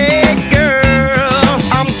 hey girl,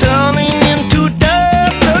 I'm turning into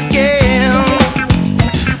dust again.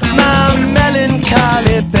 My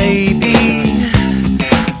melancholy baby,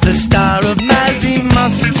 the star of Mazzy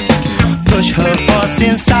must push her force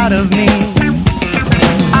inside of me.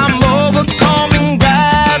 I'm overcoming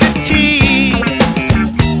gravity.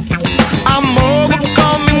 I'm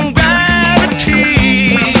overcoming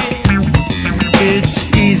gravity. It's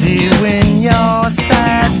easy when you're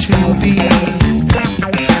sad to be.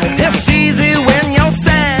 It's easy when you're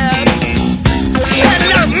sad. Sad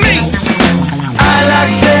like me. I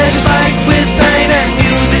like pleasure spiked with pain, and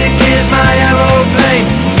music is my aeroplane.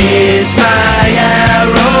 It's my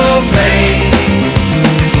aeroplane.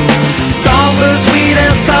 Somber, sweet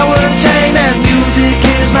and sour Jane, and music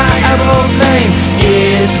is my aeroplane.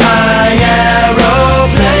 It's my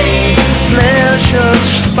aeroplane. Pleasure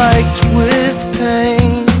spiked with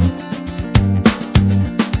pain.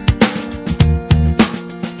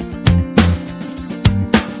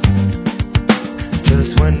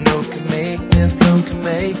 Just one note can make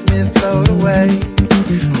me float away.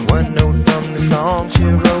 One note from the song she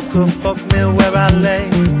wrote could fuck me where I lay.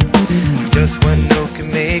 Just one note can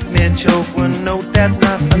make me choke, one note that's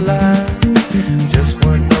not a lie. Just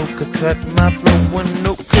one note could cut my throat, one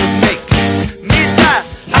note could make me die.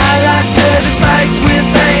 I like pleasure spiked with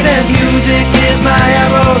pain, and music is my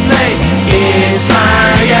aeroplane. It's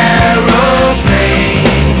my aeroplane.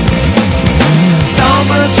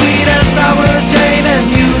 Somber, sweet and sour Jane, and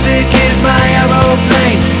music is my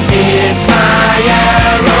aeroplane. It's my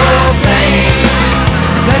aeroplane.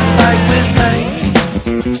 Let's fight with pain.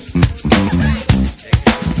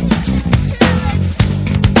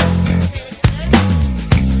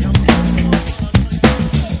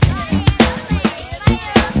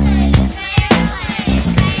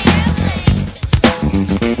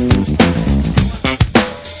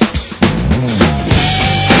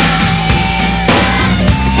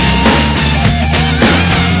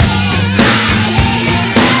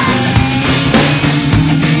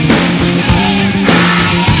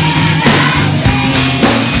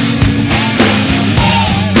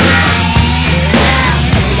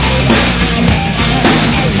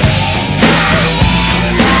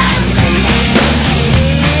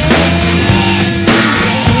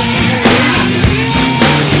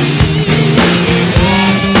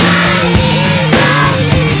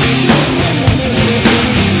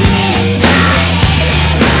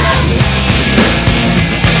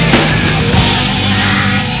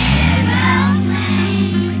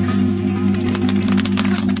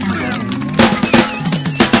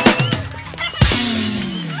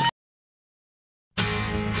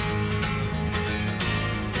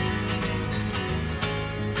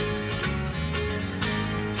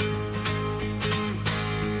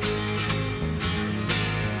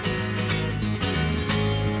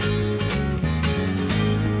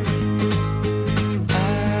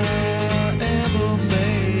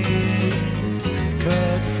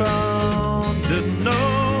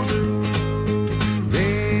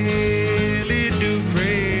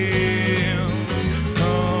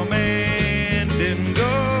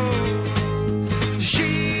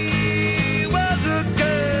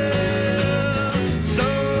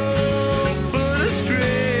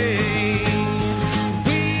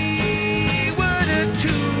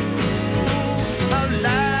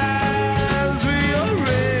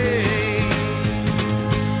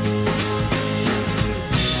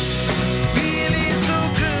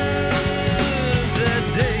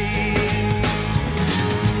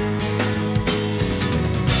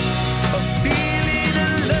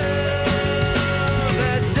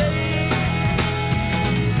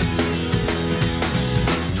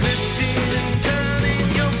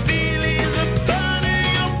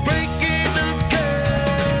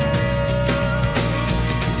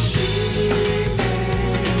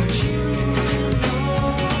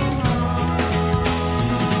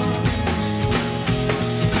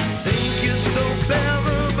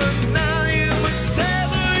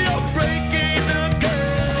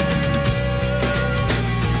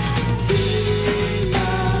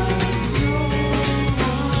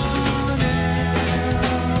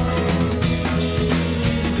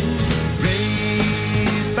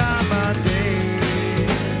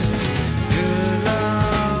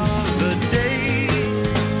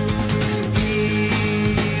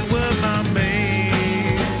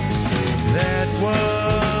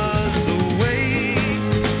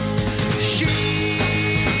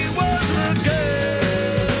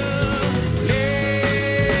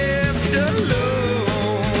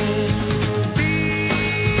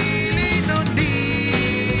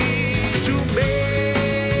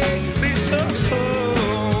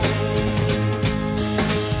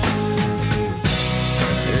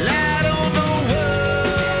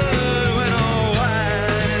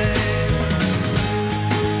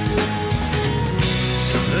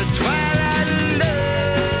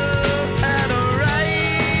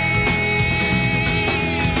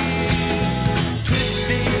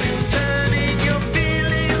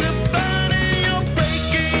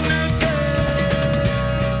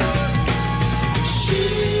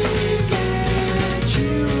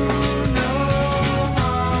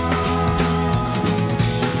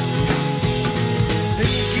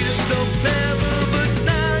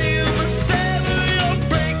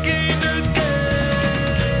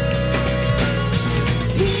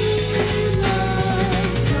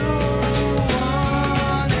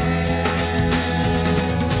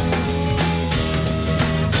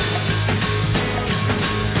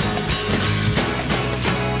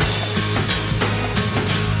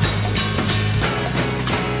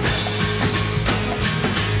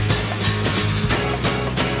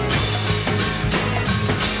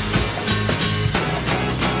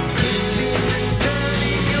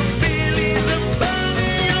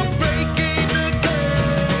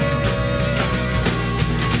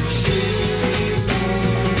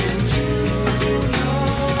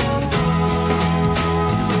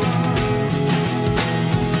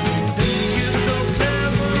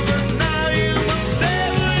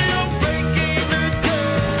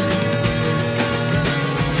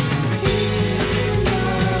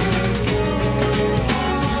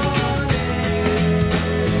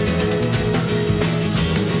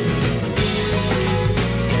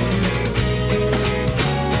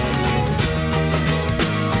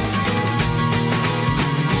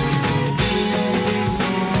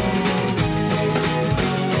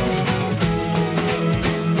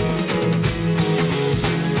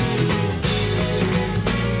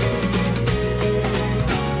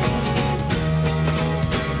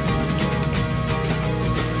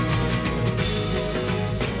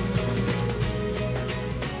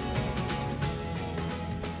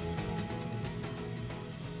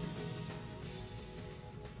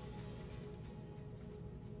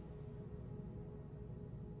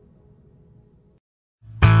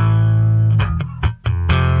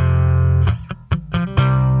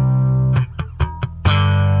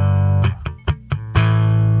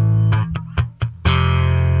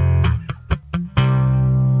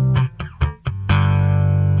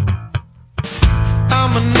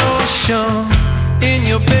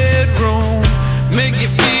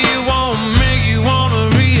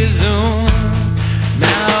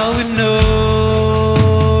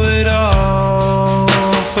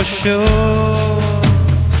 sure.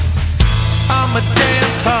 I'm a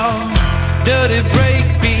dance hall, dirty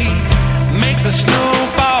breakbeat, make the snow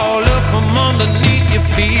fall up from underneath your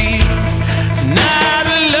feet. Not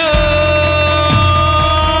alone,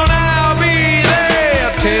 I'll be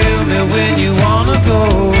there. Tell me when you wanna go.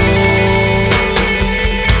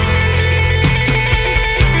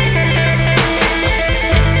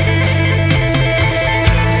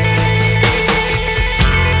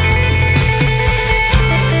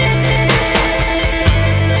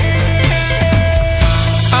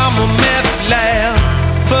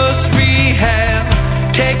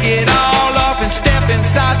 Take it all off and step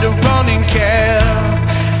inside the running cab.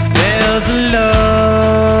 There's a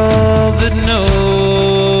love that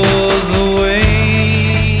knows the way.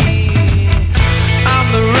 I'm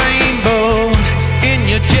the rainbow in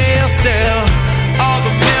your jail cell, all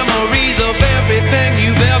the memories of everything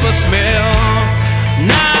you've ever smelled.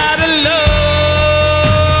 Not alone,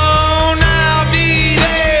 I'll be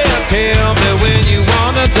there. Tell me when you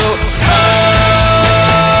wanna go.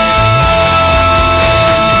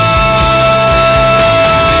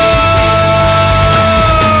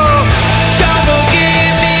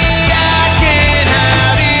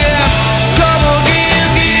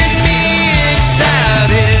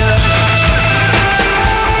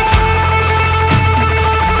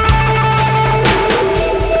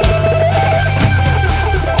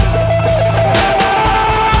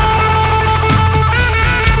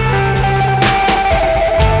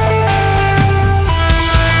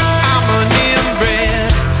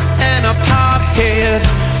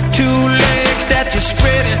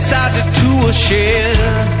 Spread inside the tool shed.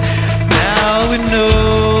 Now we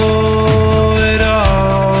know it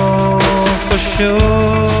all for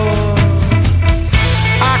sure.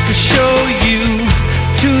 I could show you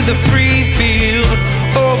to the free field.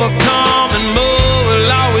 Overcome and more will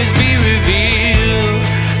always be revealed.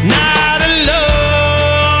 Not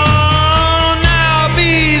alone, I'll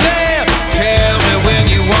be there. Tell me when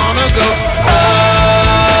you wanna go.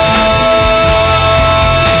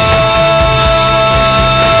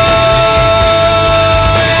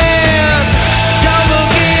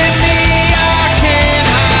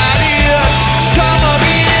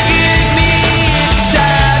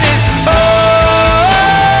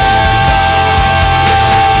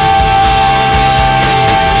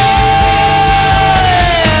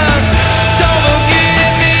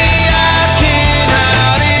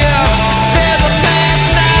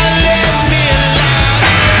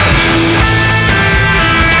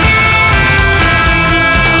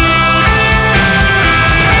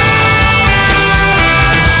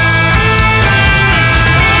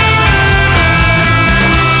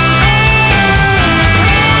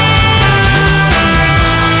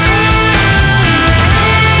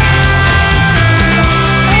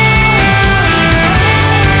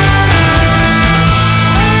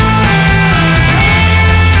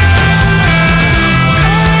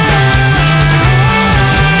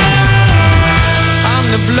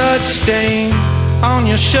 Stain on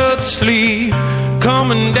your shirt sleeve,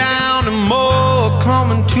 coming down and more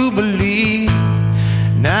coming to believe.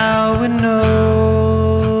 Now we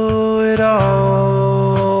know it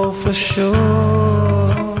all for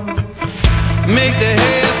sure. Make the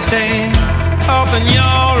hair stand up in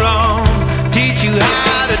your arm, teach you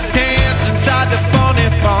how to dance inside the funny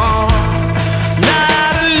farm.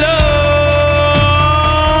 Not alone,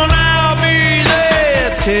 I'll be there.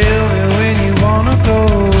 Tell me when you wanna go.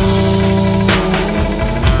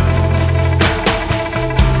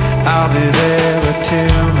 I'll be there, but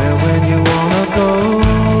tell me when you wanna go.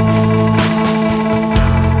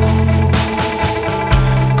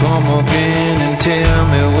 Come again and tell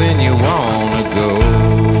me when you wanna go.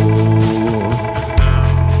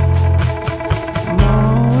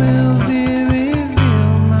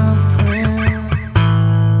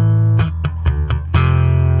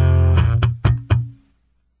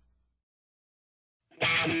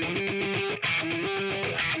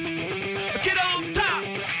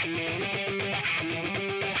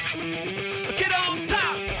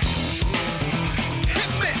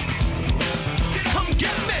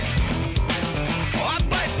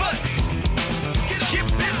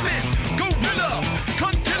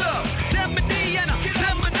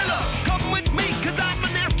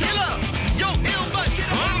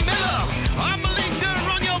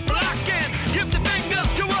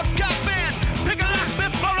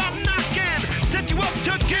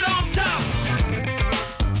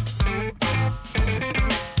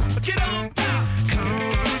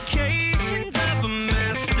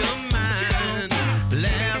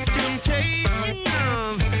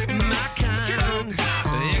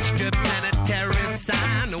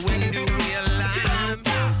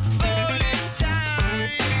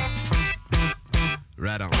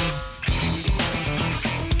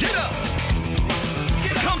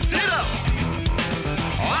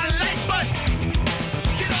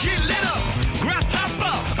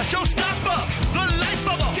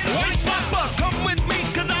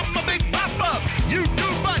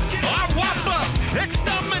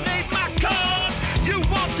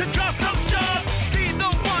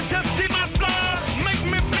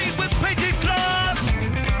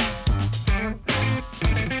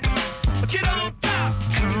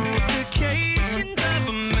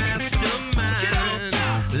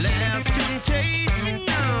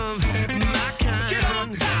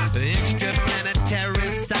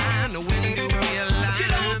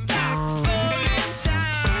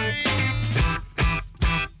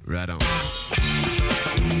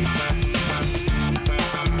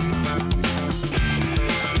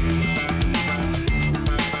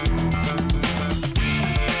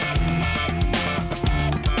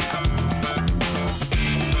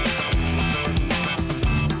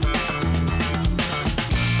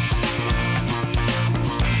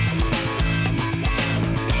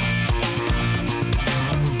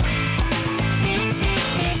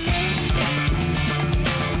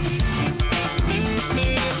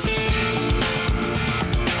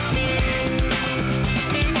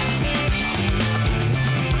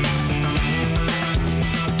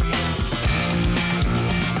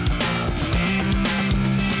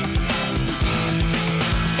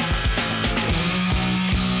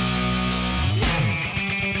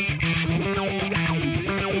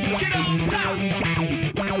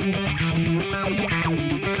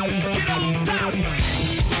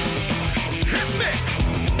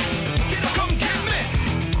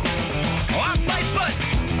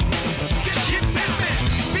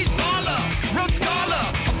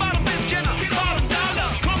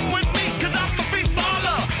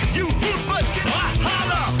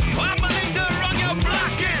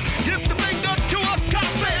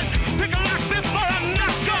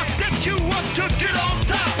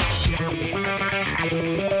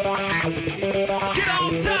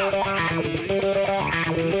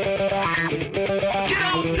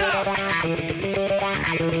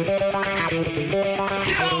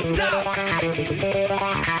 top.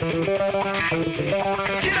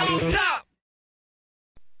 Get on top.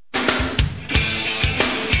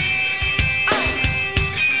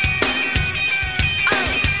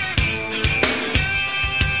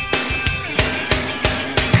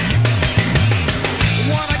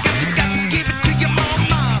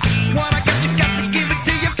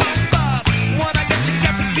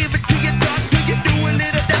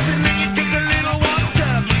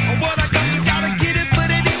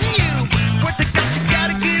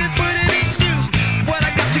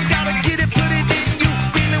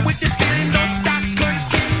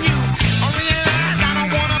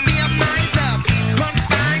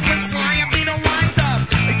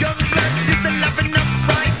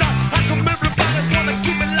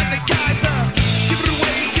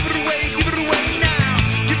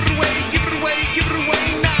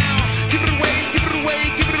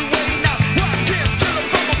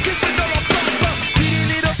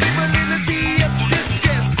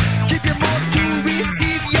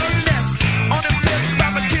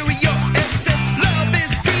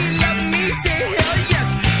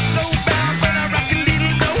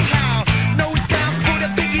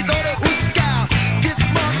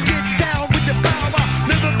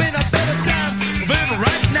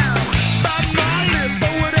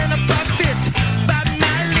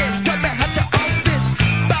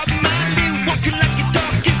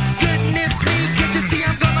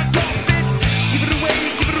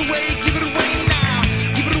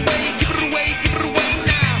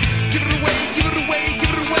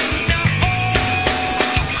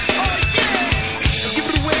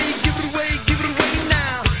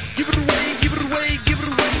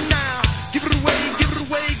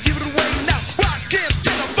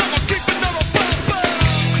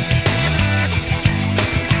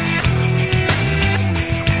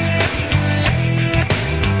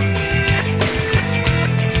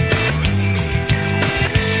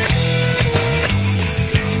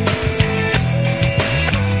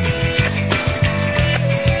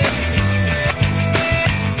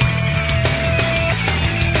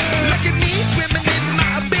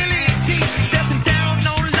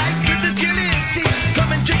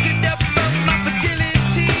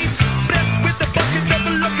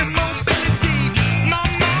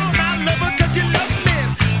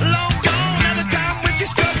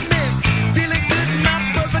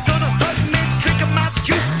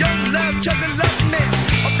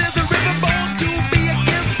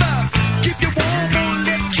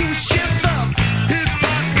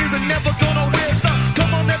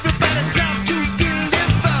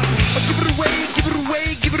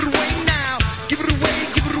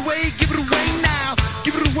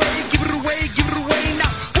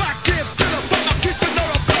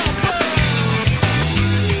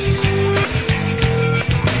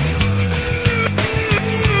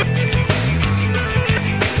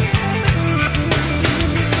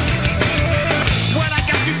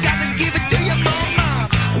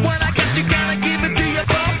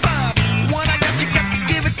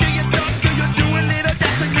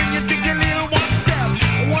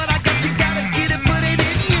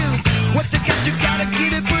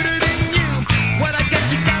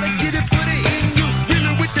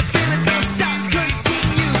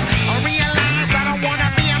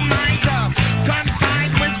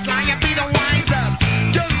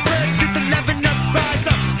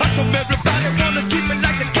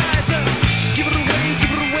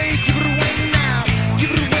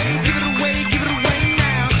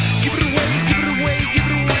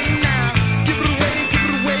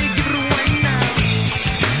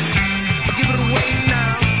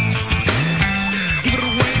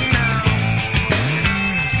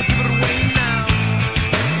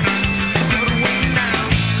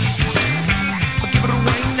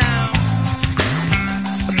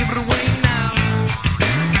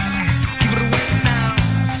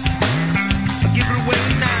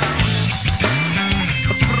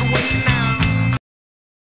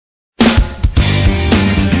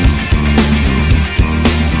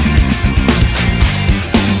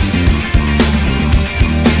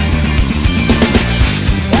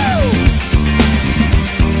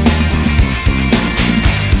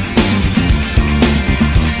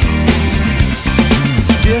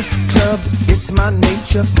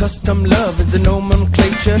 Custom love is the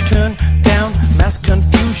nomenclature. Turn down mass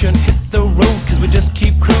confusion. Hit the road cause we just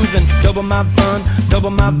keep cruising. Double my fun, double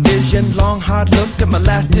my vision. Long hard look at my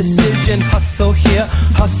last decision. Hustle here,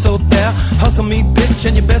 hustle there. Hustle me bitch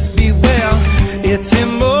and you best beware. It's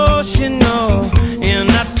emotional and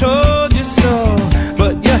I told you so,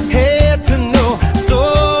 but you had to know. So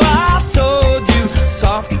I told you,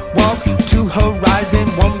 soft walk to horizon.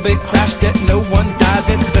 One big crash that no one dies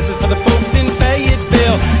in. This is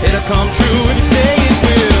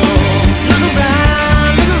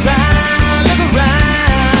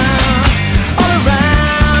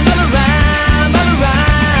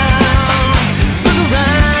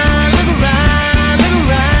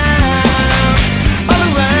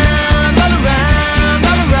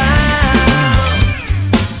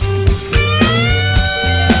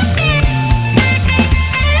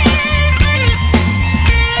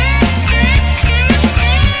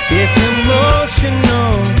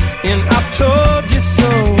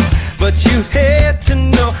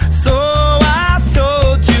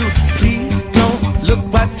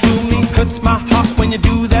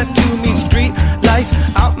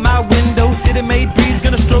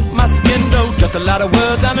Talk a lot of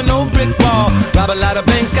words on an old brick wall. Rob a lot of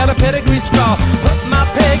banks, got a pedigree scrawl. Put my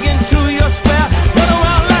peg into your square. Run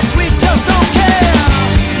around like we just don't care.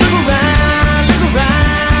 Look around, look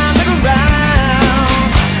around, look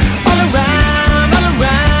around. All around, all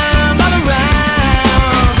around, all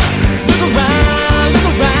around. Look around, look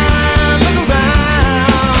around, look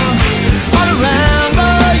around. All around,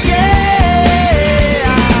 oh yeah.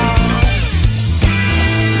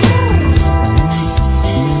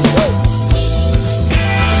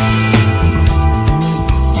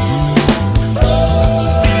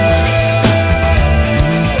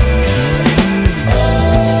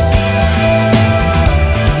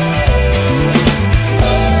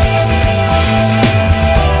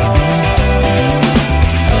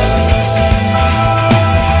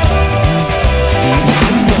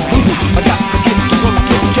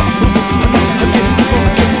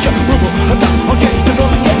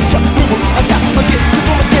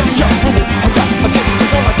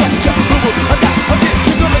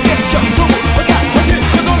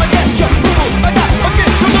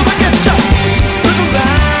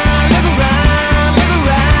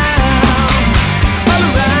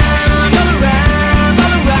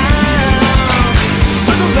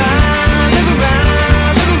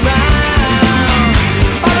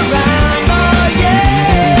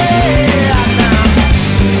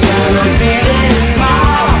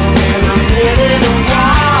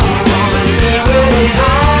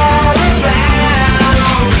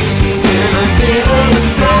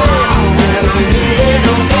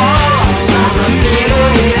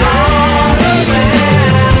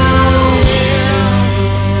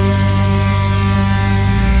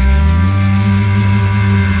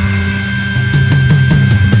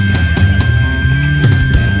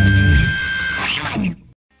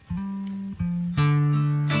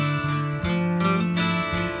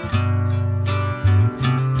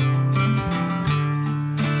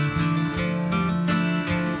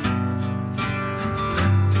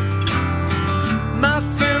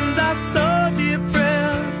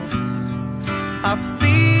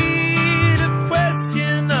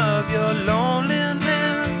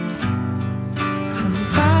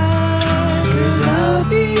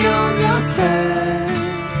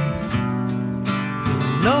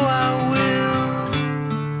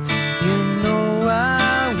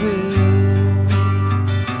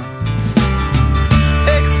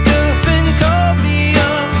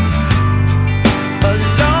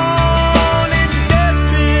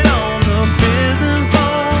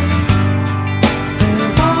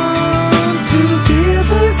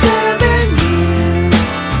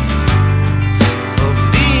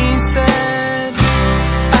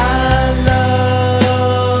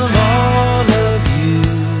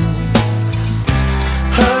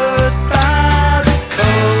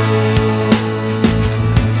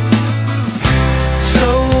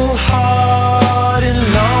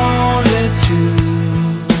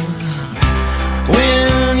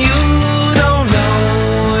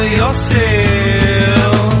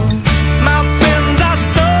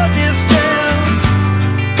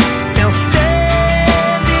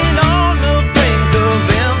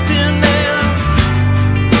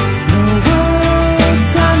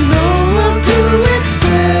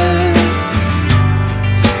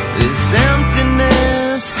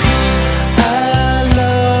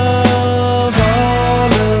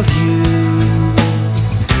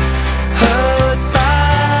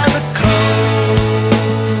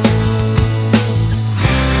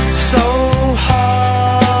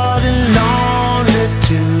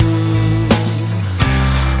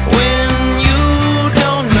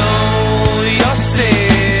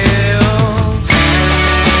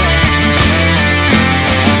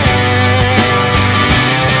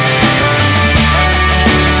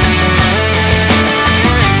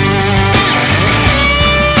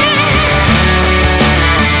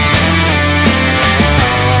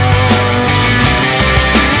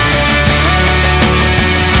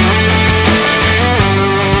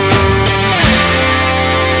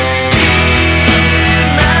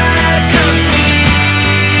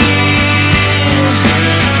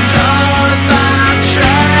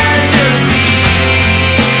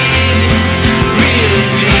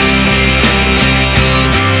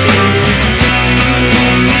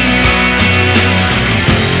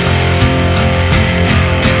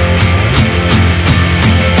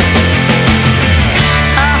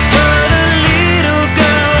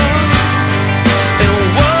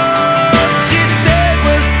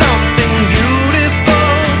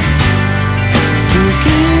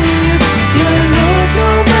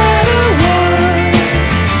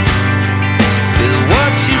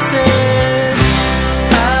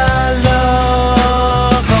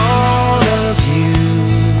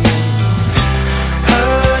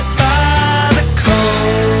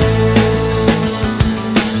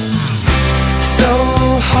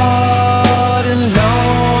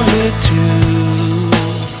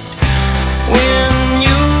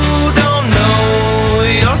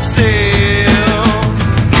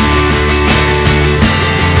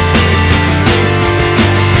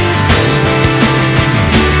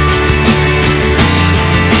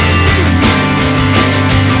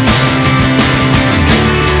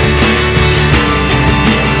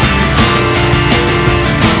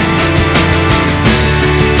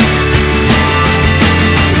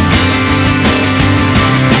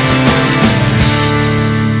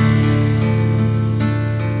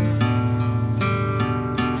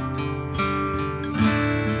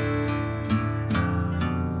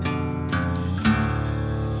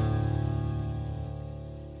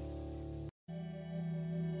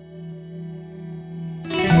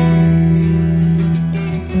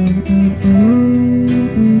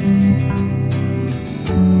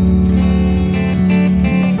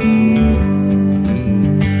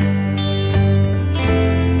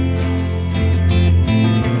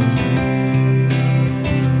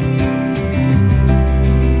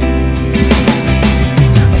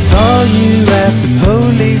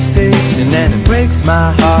 and it breaks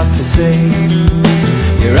my heart to say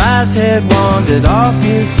your eyes had wandered off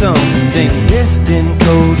in something distant,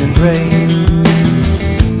 cold and gray.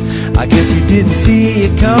 I guess you didn't see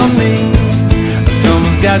it coming.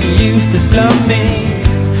 Someone's gotten used to slumming,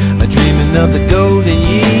 dreaming of the golden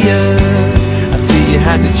years. I see you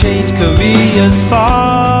had to change careers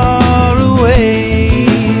far away,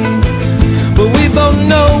 but we both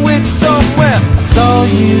know it's somewhere. I saw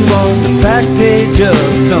you on the back page of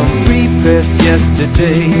some free press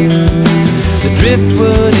yesterday. The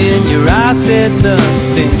driftwood in your eyes said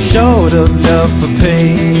nothing short of love for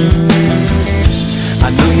pain. I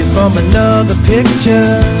knew you from another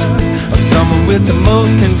picture, of someone with the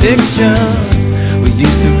most conviction. We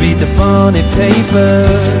used to read the funny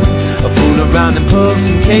papers, a fool around in pubs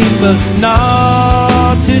and capers.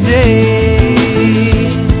 Not today.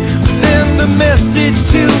 Send a message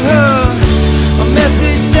to her, a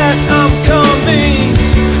message that I'm coming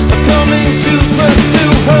to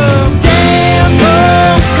pursue her. Damn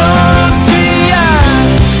home country, I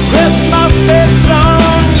rest my face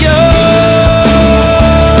on your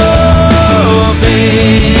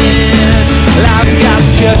bed. I've got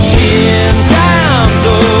your chin times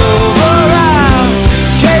over, I'll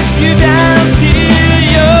chase you down till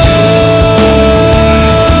you're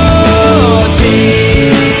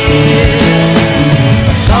dead.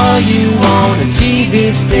 I saw you on a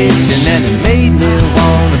TV station and it made me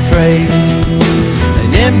wanna pray. An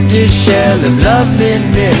empty shell of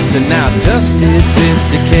loveliness and now dusted with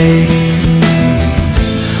decay.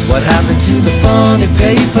 What happened to the funny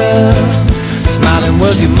paper? Smiling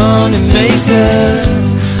was your money maker.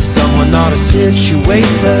 Someone ought to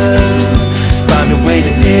situate her, find a way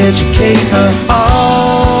to educate her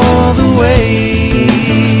all the way.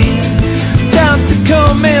 Time to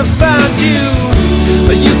come and find you,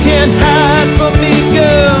 but you can't hide from me,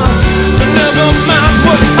 girl, so never mind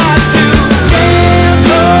what I do. Damn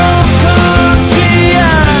home country,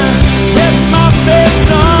 I rest my face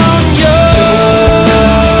on your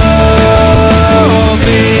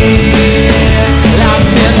bed. I've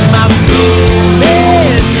been my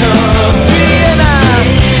soul-made country and I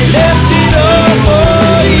left it all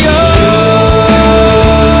for your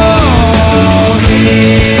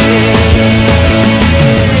head.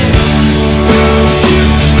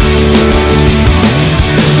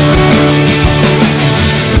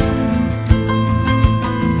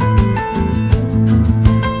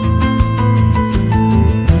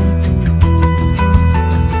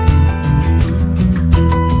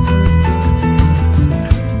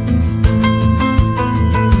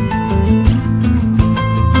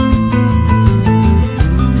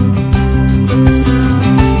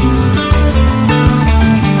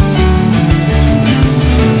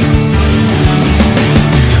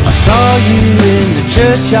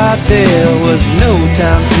 Church out there was no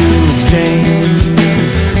time to exchange.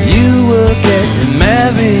 You were getting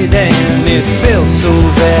married and it felt so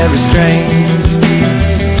very strange.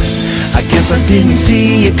 I guess I didn't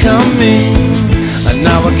see you coming, and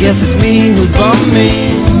now I guess it's me who's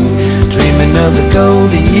bumming, dreaming of the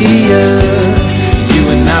golden years. You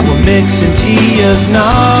and I were mixing tears.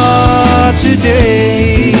 Not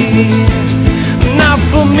today, not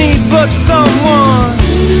for me, but someone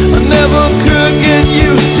I never could get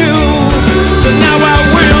used to, so now I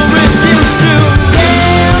will refuse to.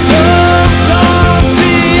 Damn home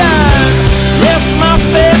country, I rest my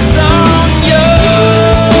face on your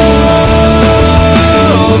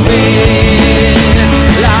bed.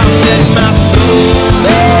 I'm in my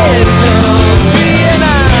soul-made country and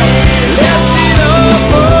I left it all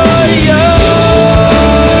for your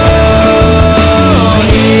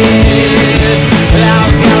head.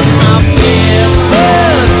 I've got my best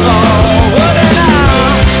foot forward and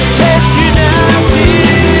I'll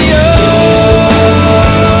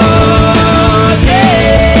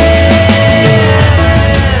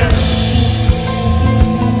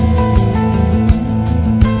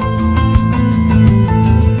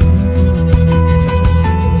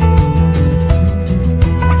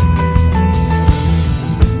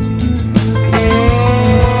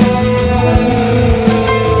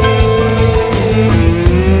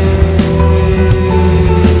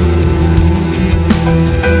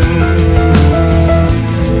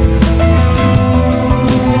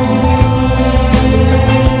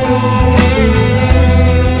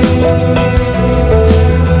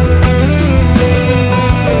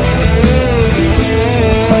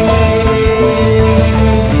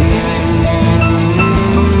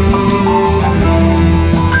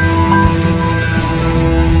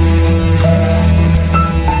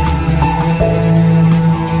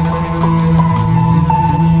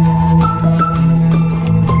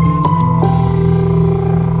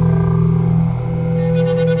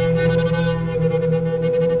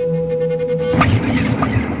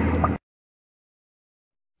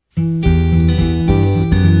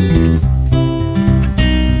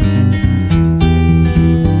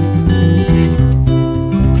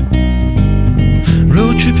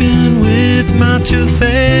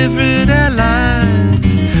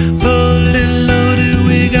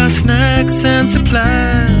trunks and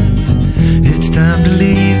supplies. It's time to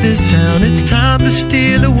leave this town, it's time to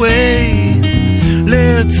steal away.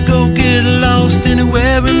 Let's go get lost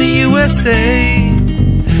anywhere in the USA.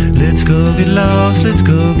 Let's go get lost, let's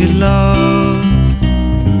go get lost.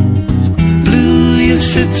 Blue, you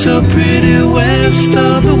sit so pretty west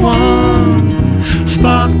of the one.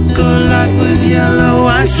 Sparkle like with yellow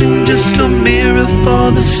icing, just a mirror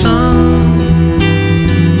for the sun.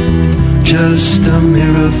 Just a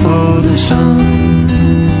mirror for the sun.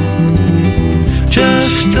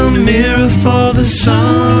 Just a mirror for the sun.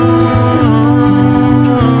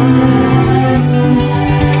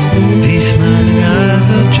 These smiling eyes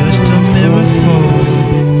are just a mirror for.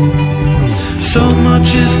 So much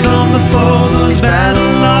has come before, those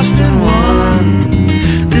battles lost and won.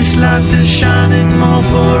 This life is shining more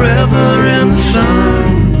forever in the sun.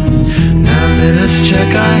 Now let us check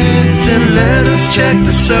our heads and let us check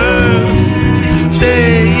the surf.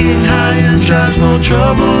 Staying high and tries more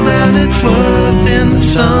trouble than it's worth in the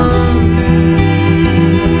sun.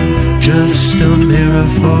 Just a mirror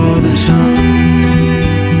for the sun.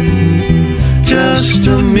 Just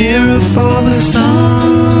a mirror for the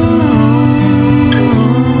sun.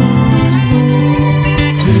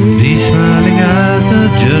 These smiling eyes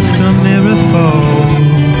are just a mirror for.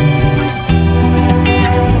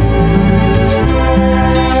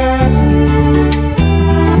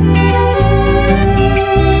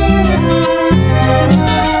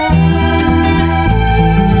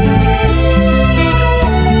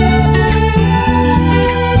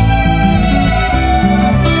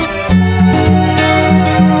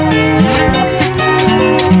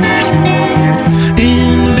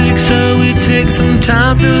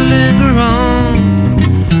 Time to linger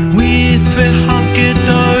on. We three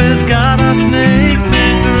honky-dories got our snake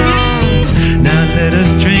finger on. Now let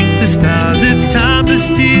us drink the stars, it's time to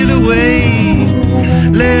steal away.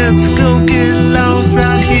 Let's go get lost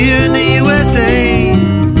right here in the USA.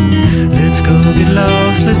 Let's go get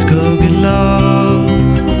lost, let's go get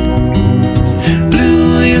lost.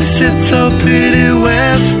 Blue, you sit so pretty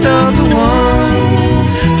west of the one.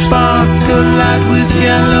 Sparkle light with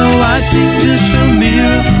yellow icing, just a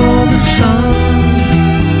mirror for the sun.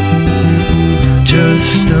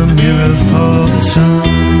 Just a mirror for the sun.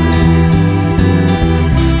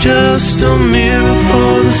 Just a mirror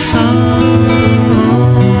for the sun.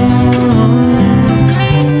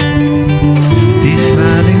 These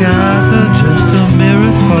smiling eyes are just a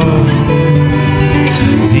mirror for.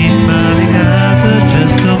 These smiling eyes are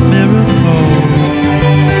just a mirror for.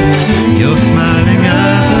 Your smiling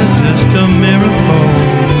eyes are just a mirror for.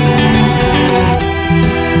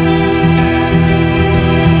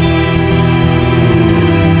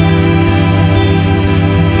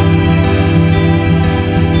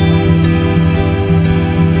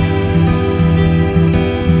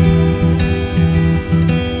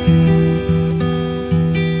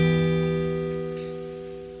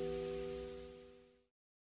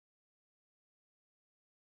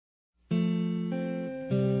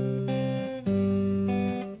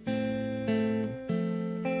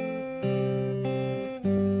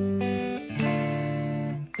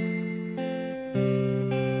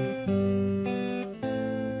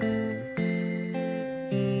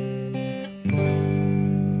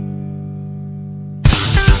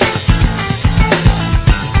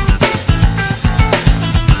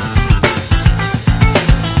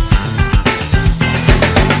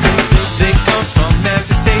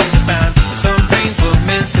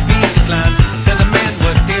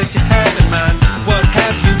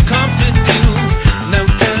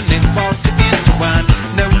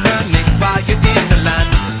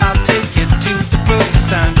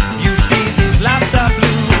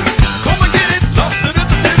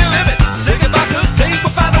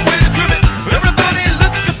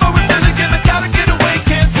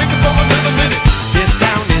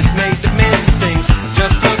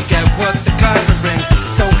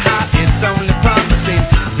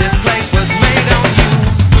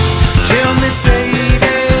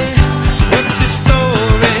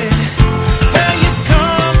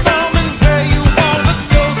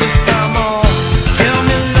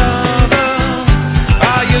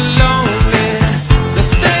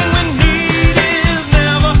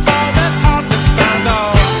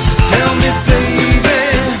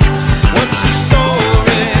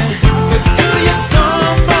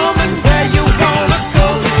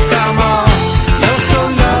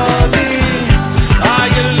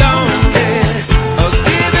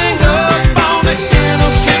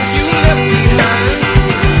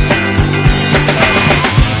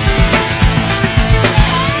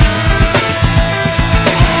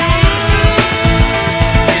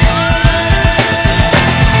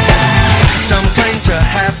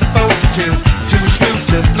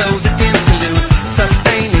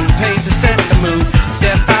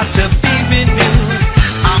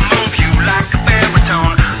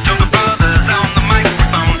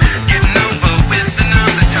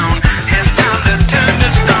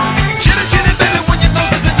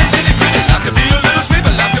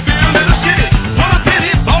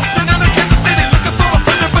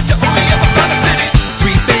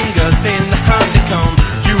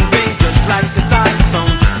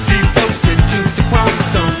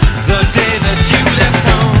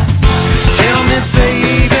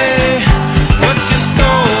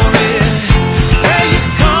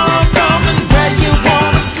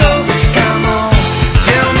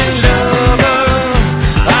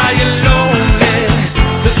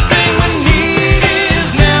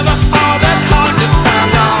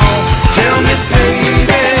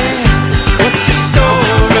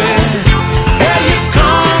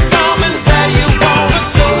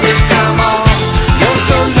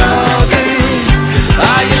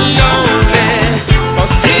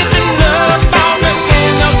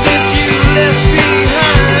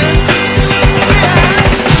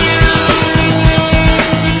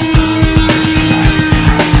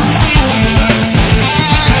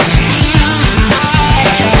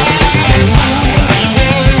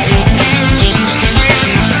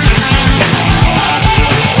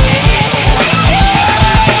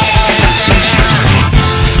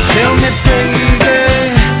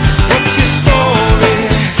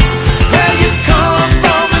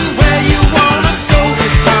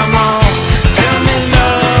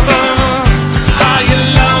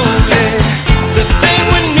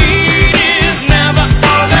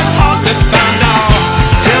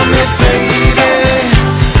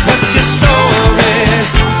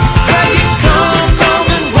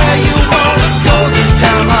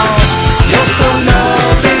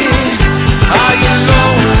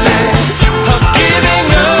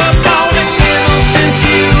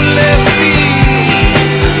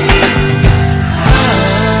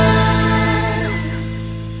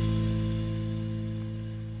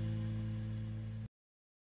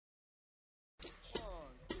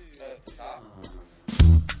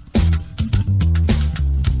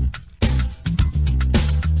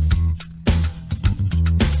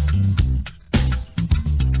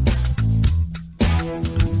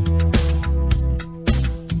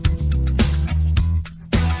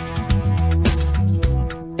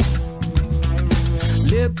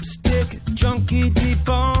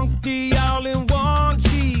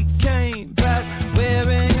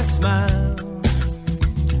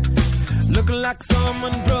 like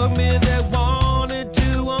someone drugged me. They wanted to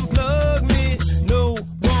unplug me. No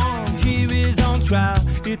one here is on trial.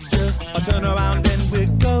 It's just a turn around and we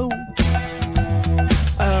go.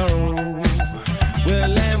 Oh,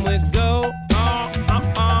 well, and we go.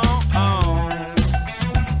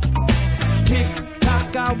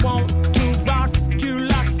 Tick-tock, I want to rock you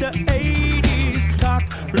like the 80s. Cock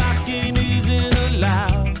blocking isn't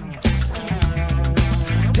allowed.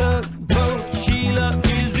 Tugboat Sheila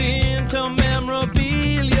is into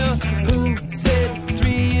memorabilia. Who said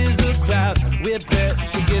 3 is a crowd? We bet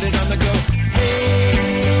to get it on the go. Hey,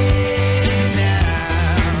 now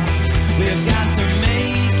we've got to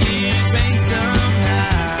make it rain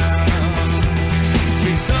somehow.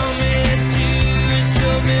 She told me to and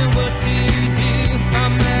showed me what to do. A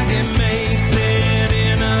maggot makes it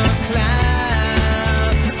in a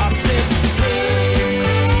cloud. I said, hey,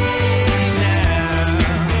 now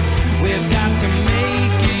we've got to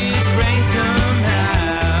make it rain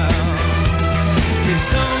somehow. She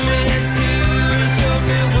told me to and showed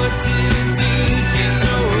me what to do. She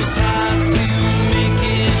knows how to make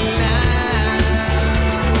it loud.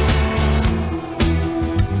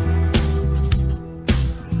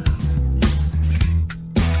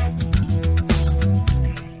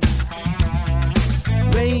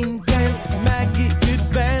 Rain dance, maggot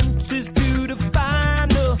advances to the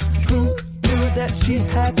final. Who knew that she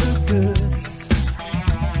had the goods?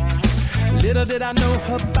 Little did I know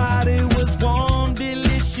her body was one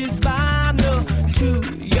delicious vinyl. To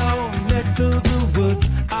your neck of the woods,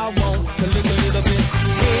 I want to look a little bit.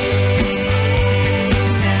 Hey,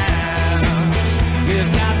 now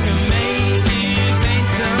we've got to make it rain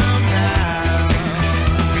somehow.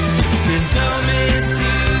 She told me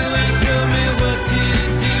to and showed me what to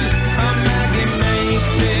do. A maggot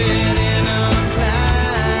makes it in a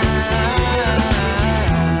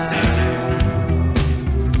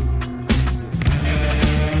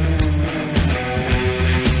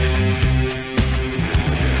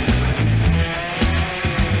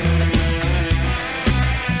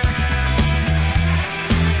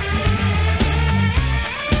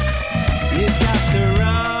You got the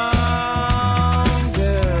wrong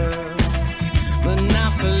girl, but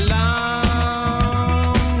not for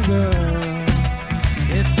long, girl.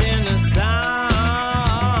 It's in the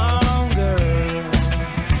song, girl,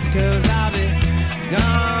 'cause I'll be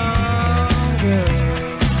gone, girl.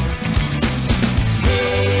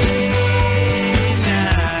 Hey,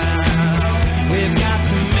 now we've got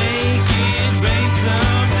to make it rain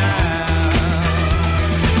somehow.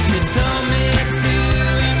 She told me to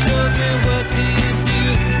and showed me what to do.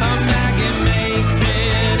 A maggot makes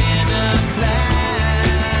it in a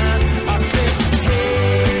cloud. I said,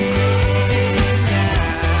 hey, now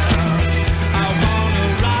I wanna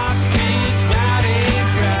rock this rowdy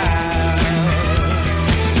crowd.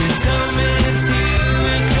 She told me to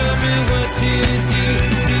and showed me what to do.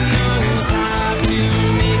 She knows how to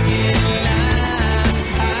make it loud.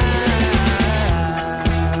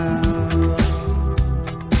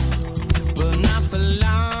 But not for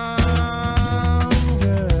long,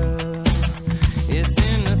 girl. It's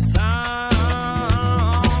in the song,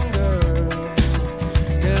 girl,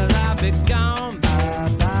 'cause I'll be gone, bye,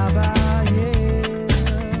 bye, bye, yeah.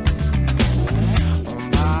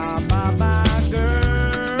 Bye, bye, bye,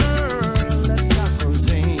 girl. Let the clock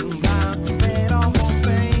sing, bye, bed on my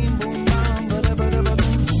fame, boom, bam,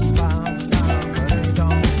 ba-da-ba-da-ba-boom, bam, bam,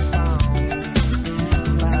 ba-da-dum, bam,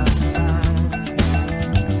 bye, bye.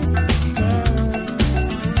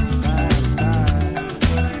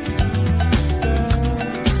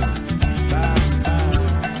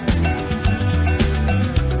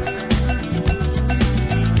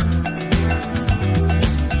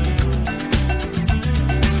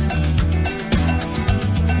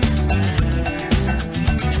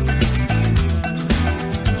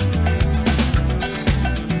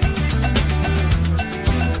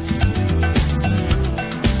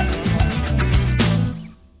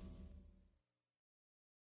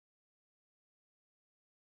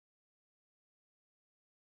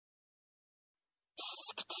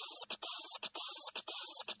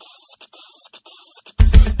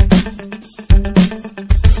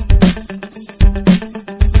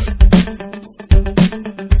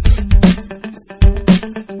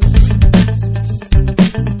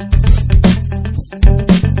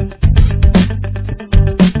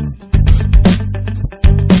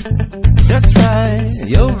 That's right,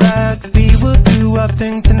 you're right. We will do our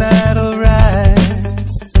thing tonight, alright.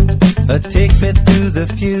 Take me through the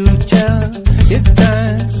future. It's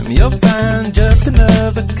time, you'll find just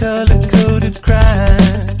another color-coded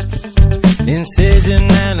crime. Incision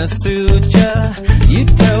and a suture. You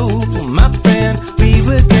told my friend we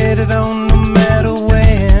would get it on the map.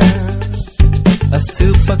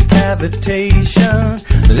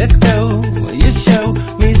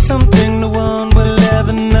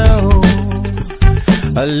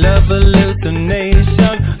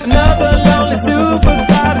 destination. Another lonely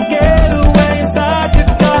superstar to get away inside your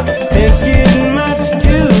car. Taking much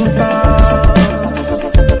too far.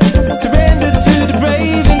 Surrender to the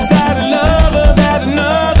brave inside a lover that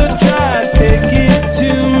another tried. Take it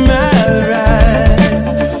to my ride.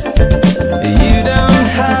 You don't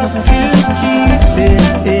have to keep it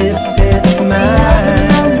if it's mine.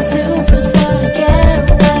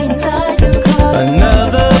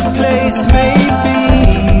 Another place, maybe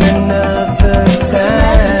another time.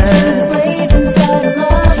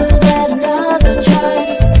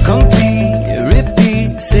 Complete, repeat,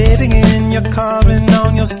 sitting in your car and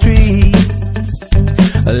on your street.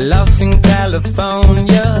 Lost in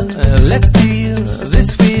California, let's deal.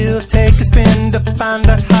 This wheel, take a spin to find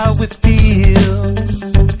out how we feel.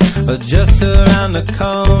 Just around the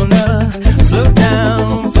corner, slow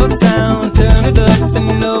down for sound, turn it up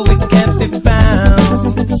and know we can't be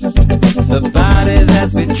found. The body that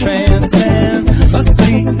we transcend,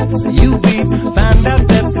 asleep, you weep, find out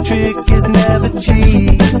that the trick is never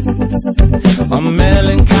cheap. A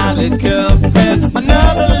melancholy girlfriend,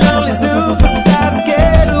 another lonely superstar to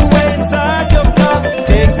get away inside your car,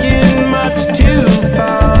 taking much too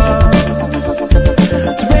far.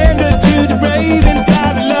 Surrender to the brave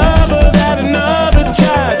inside a lover that another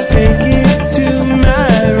tried.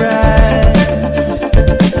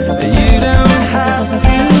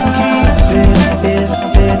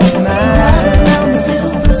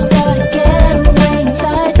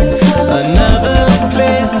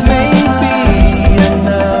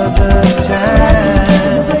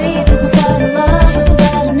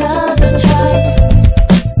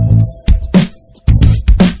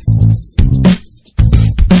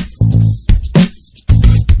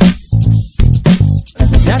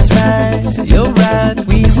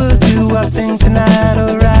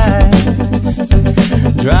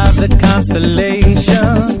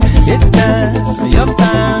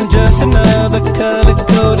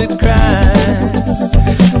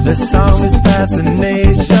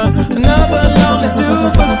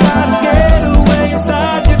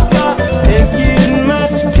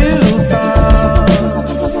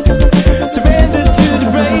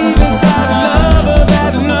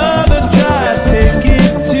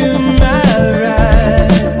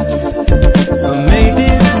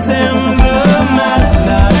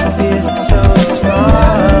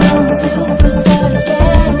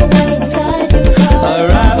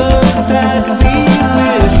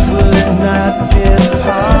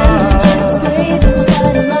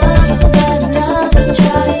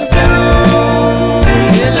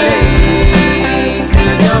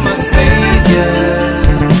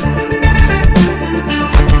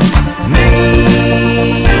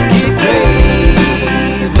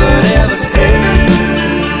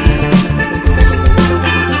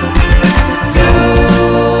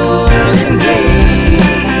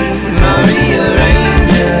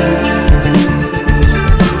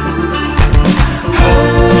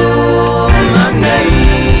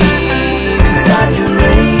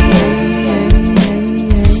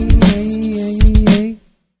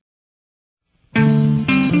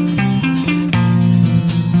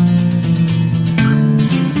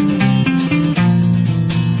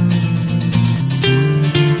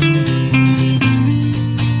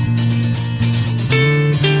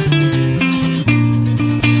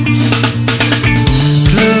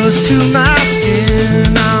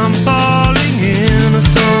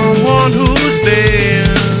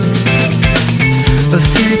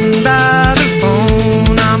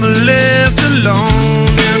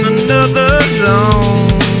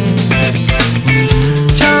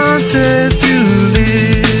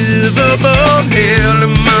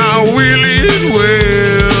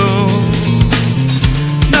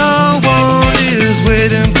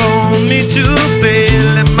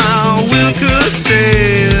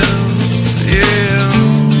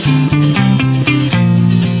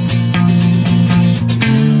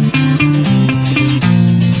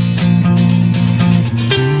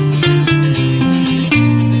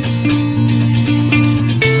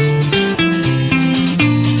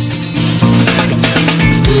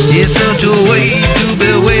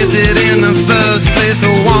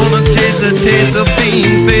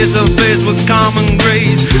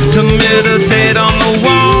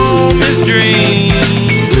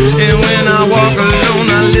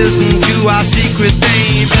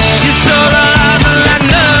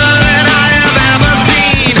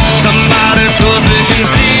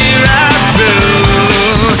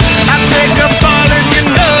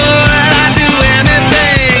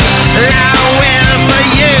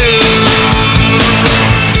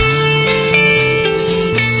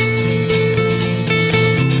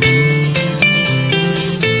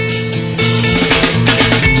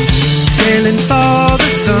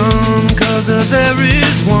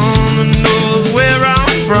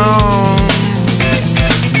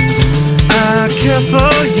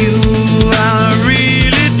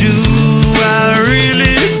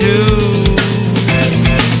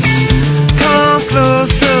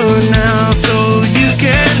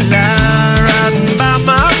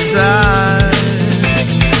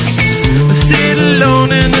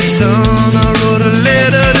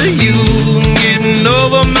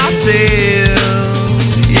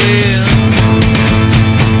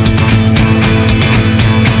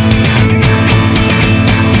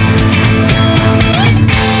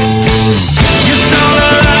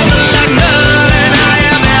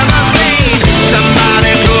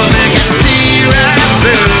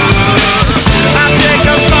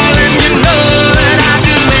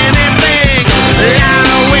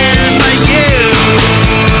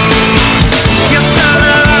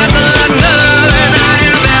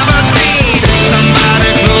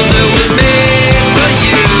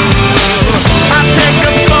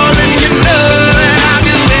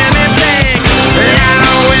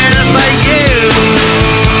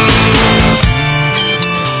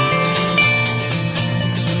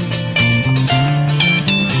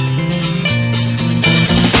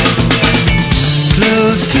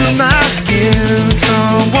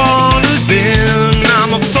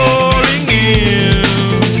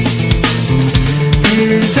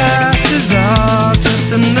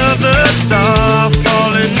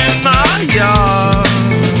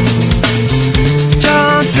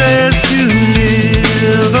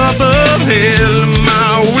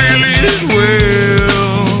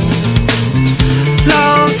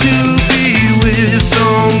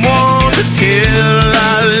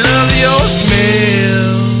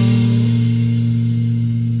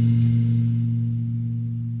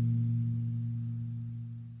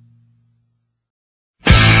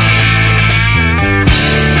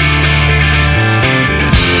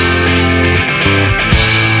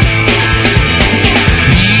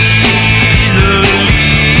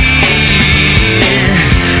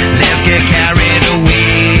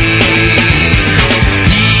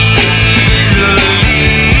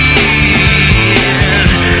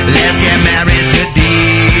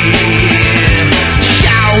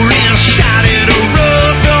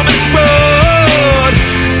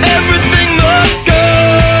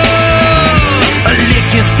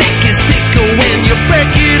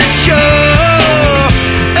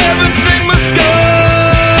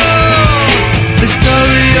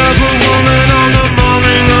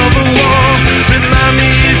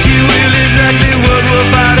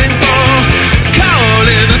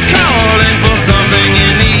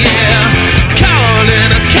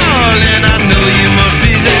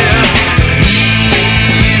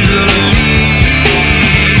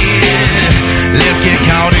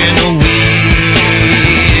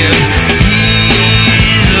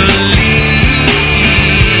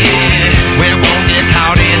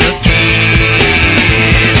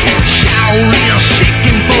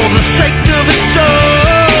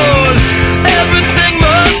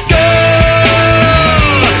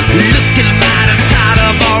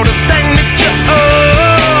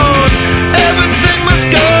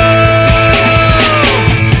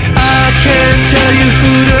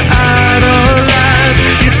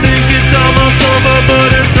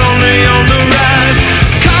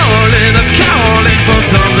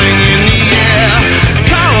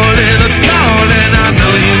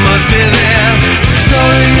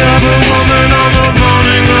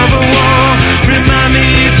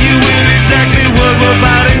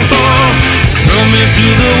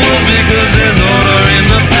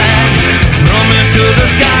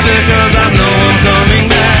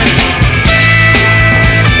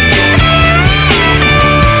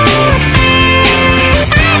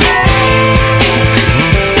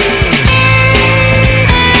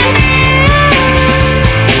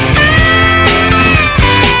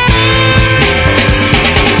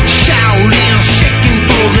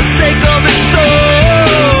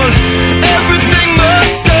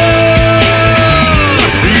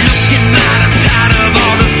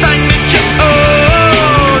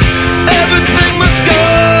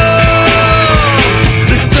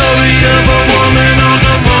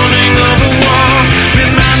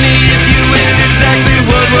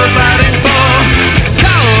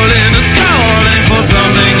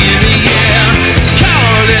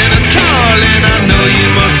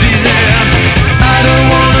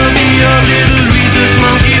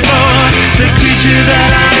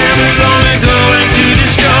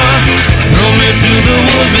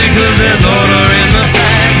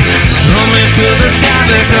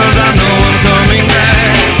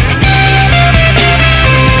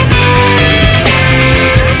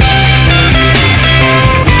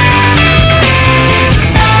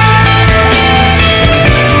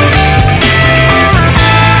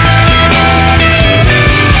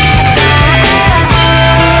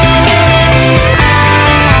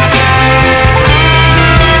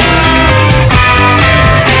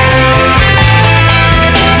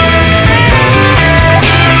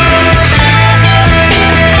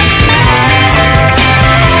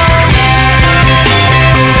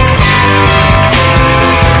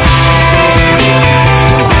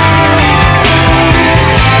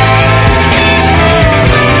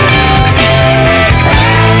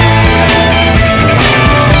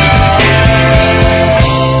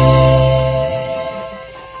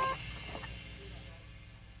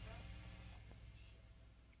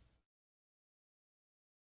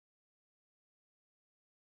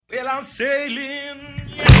 sailing.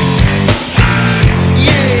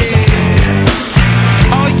 Yeah.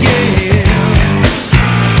 Oh yeah.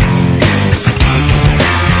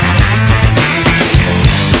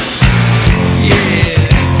 Yeah.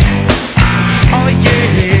 Oh yeah.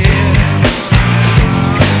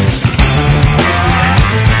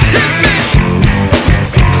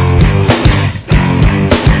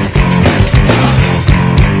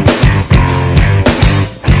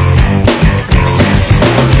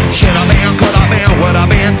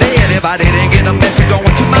 If I didn't get a message going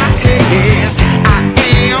to my head, I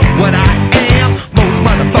am what I am. Most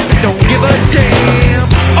motherfuckers don't give a damn.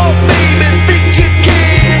 Oh baby, think you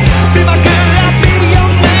can be my girl, I'll be your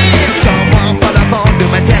man. Someone for the phone, do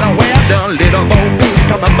me tell her well done. Little Bo Peep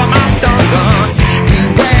coming from my stun gun.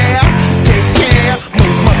 Beware, take care.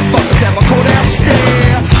 Most motherfuckers have a cold ass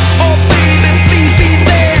stare. Oh baby, please be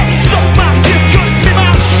there. So my kiss could be my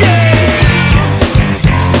share.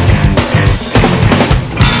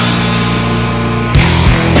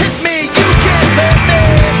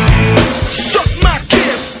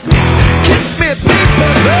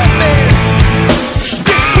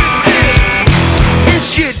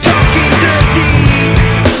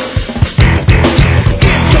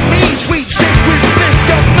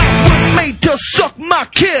 Suck my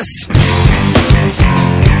kiss. Look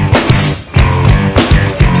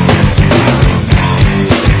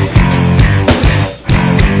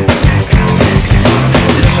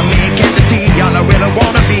at me, can't you see? All I really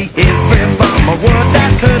wanna be is free from a world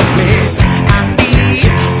that hurts me. I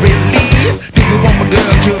need relief. Do you want my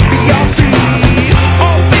girl to be your thief?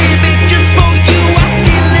 Oh baby, just for you, I'll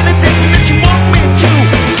steal anything that you want me to.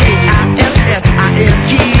 Kissing,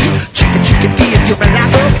 Chicken, chicken, tea, and you're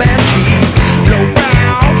like a banshee. Low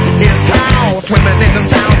brow is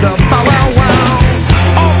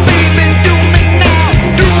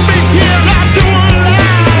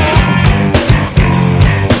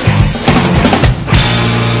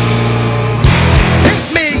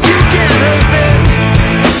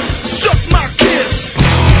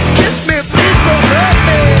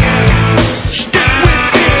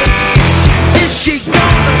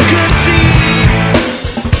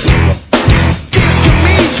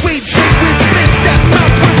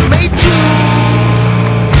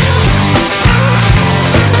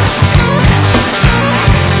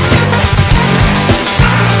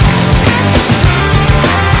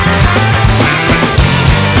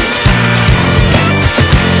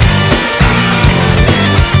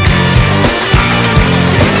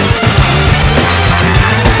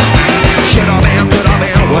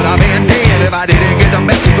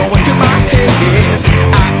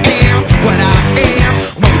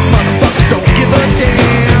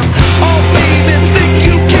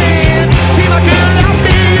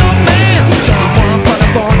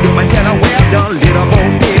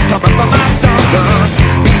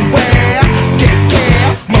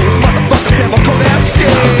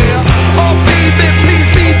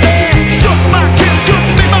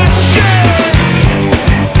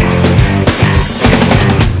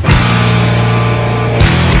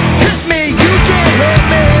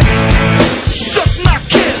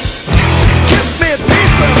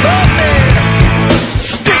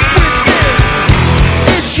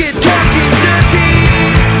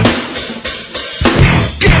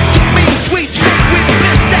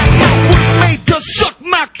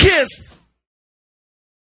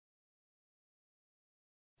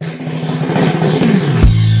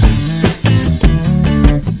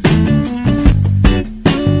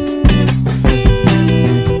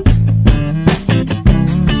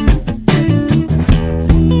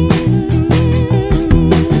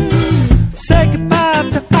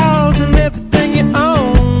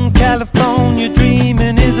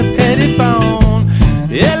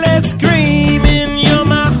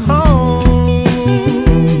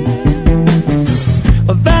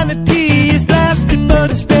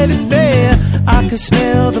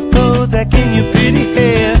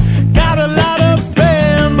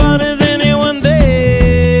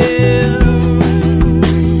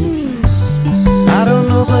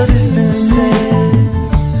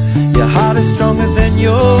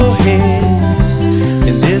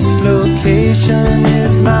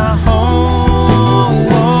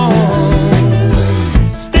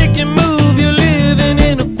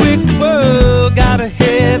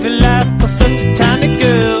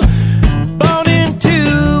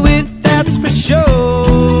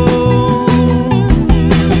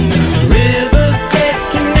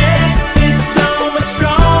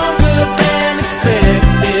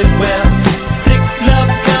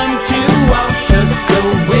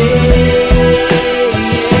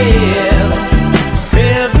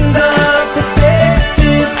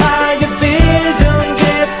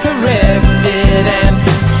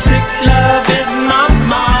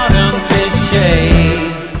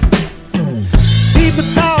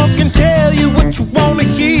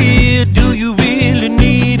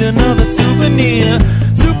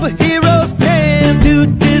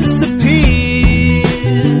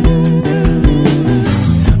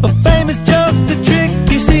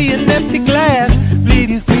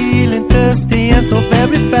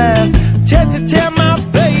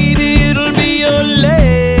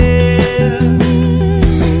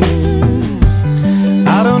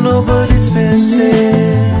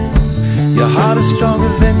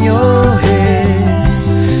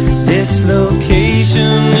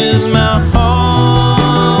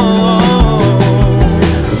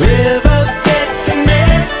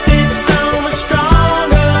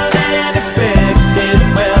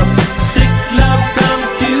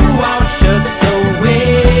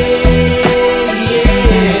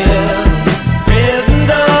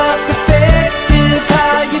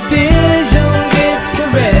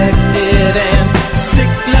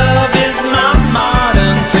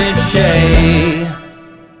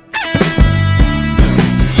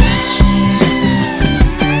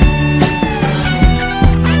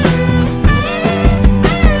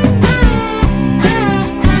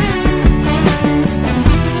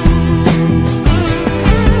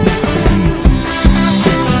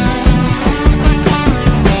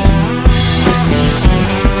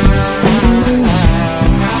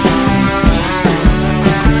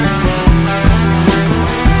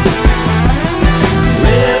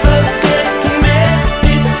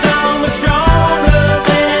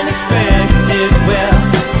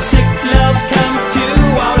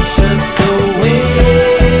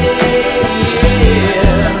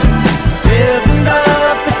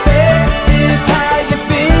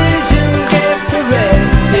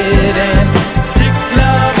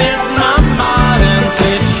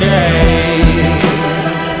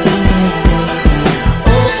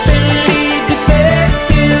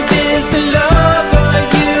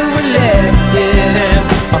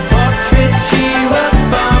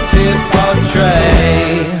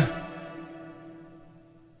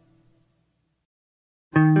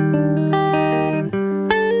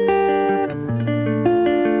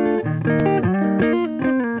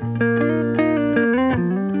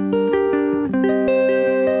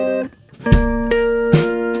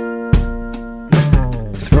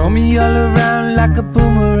me all around like a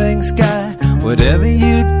boomerang sky. Whatever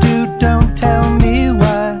you do, don't tell me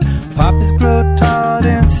why. Poppies grow tall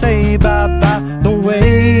and say bye-bye. The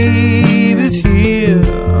wave is here.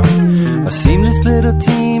 A seamless little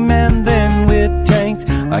team and then we're tanked.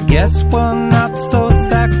 I guess we're not so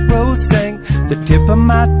sacrosanct. The tip of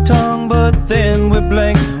my tongue, but then we're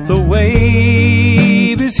blank. The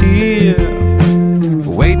wave is here,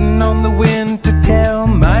 waiting on the wind to tell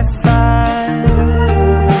my side.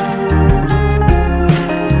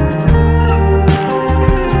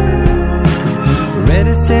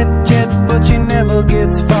 Ready, set, jet, but she never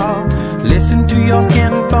gets far. Listen to your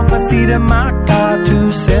skin from the seat of my car.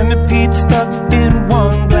 Two centipedes stuck in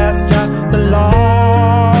one glass jar. The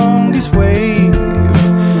longest wave,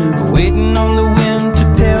 waiting on the wind to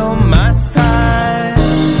tell my side.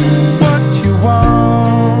 What you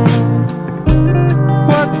want,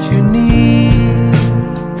 what you need,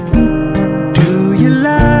 do you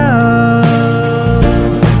love?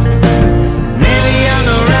 Maybe I'm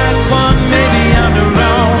the right one, maybe I'm the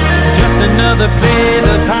wrong. Just another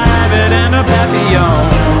baby pirate and a papillon.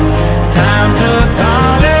 Time to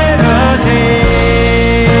call it a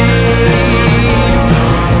day.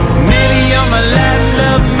 Maybe you're my last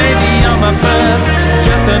love, maybe you're my first.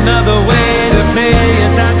 Just another way to play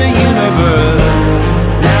inside the universe.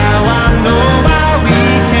 Now I know why we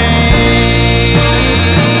came.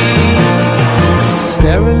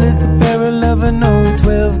 Sterile is the barrel of an old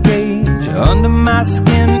 12 gauge, under my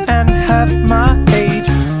skin and half my age.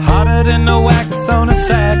 Hotter than the wax on a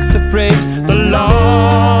saxophone. The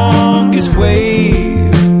longest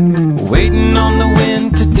wave, waiting on the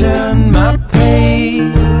wind to turn my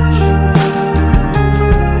page.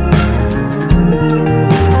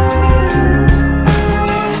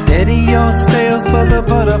 Steady your sails for the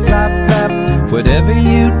butterfly flap. Whatever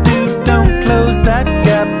you do, don't close that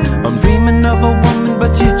gap. I'm dreaming of a woman,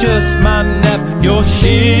 but she's just my nap. Your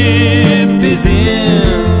ship is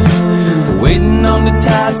in, waiting on the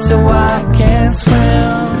tide so I can swim.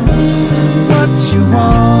 What you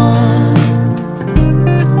want,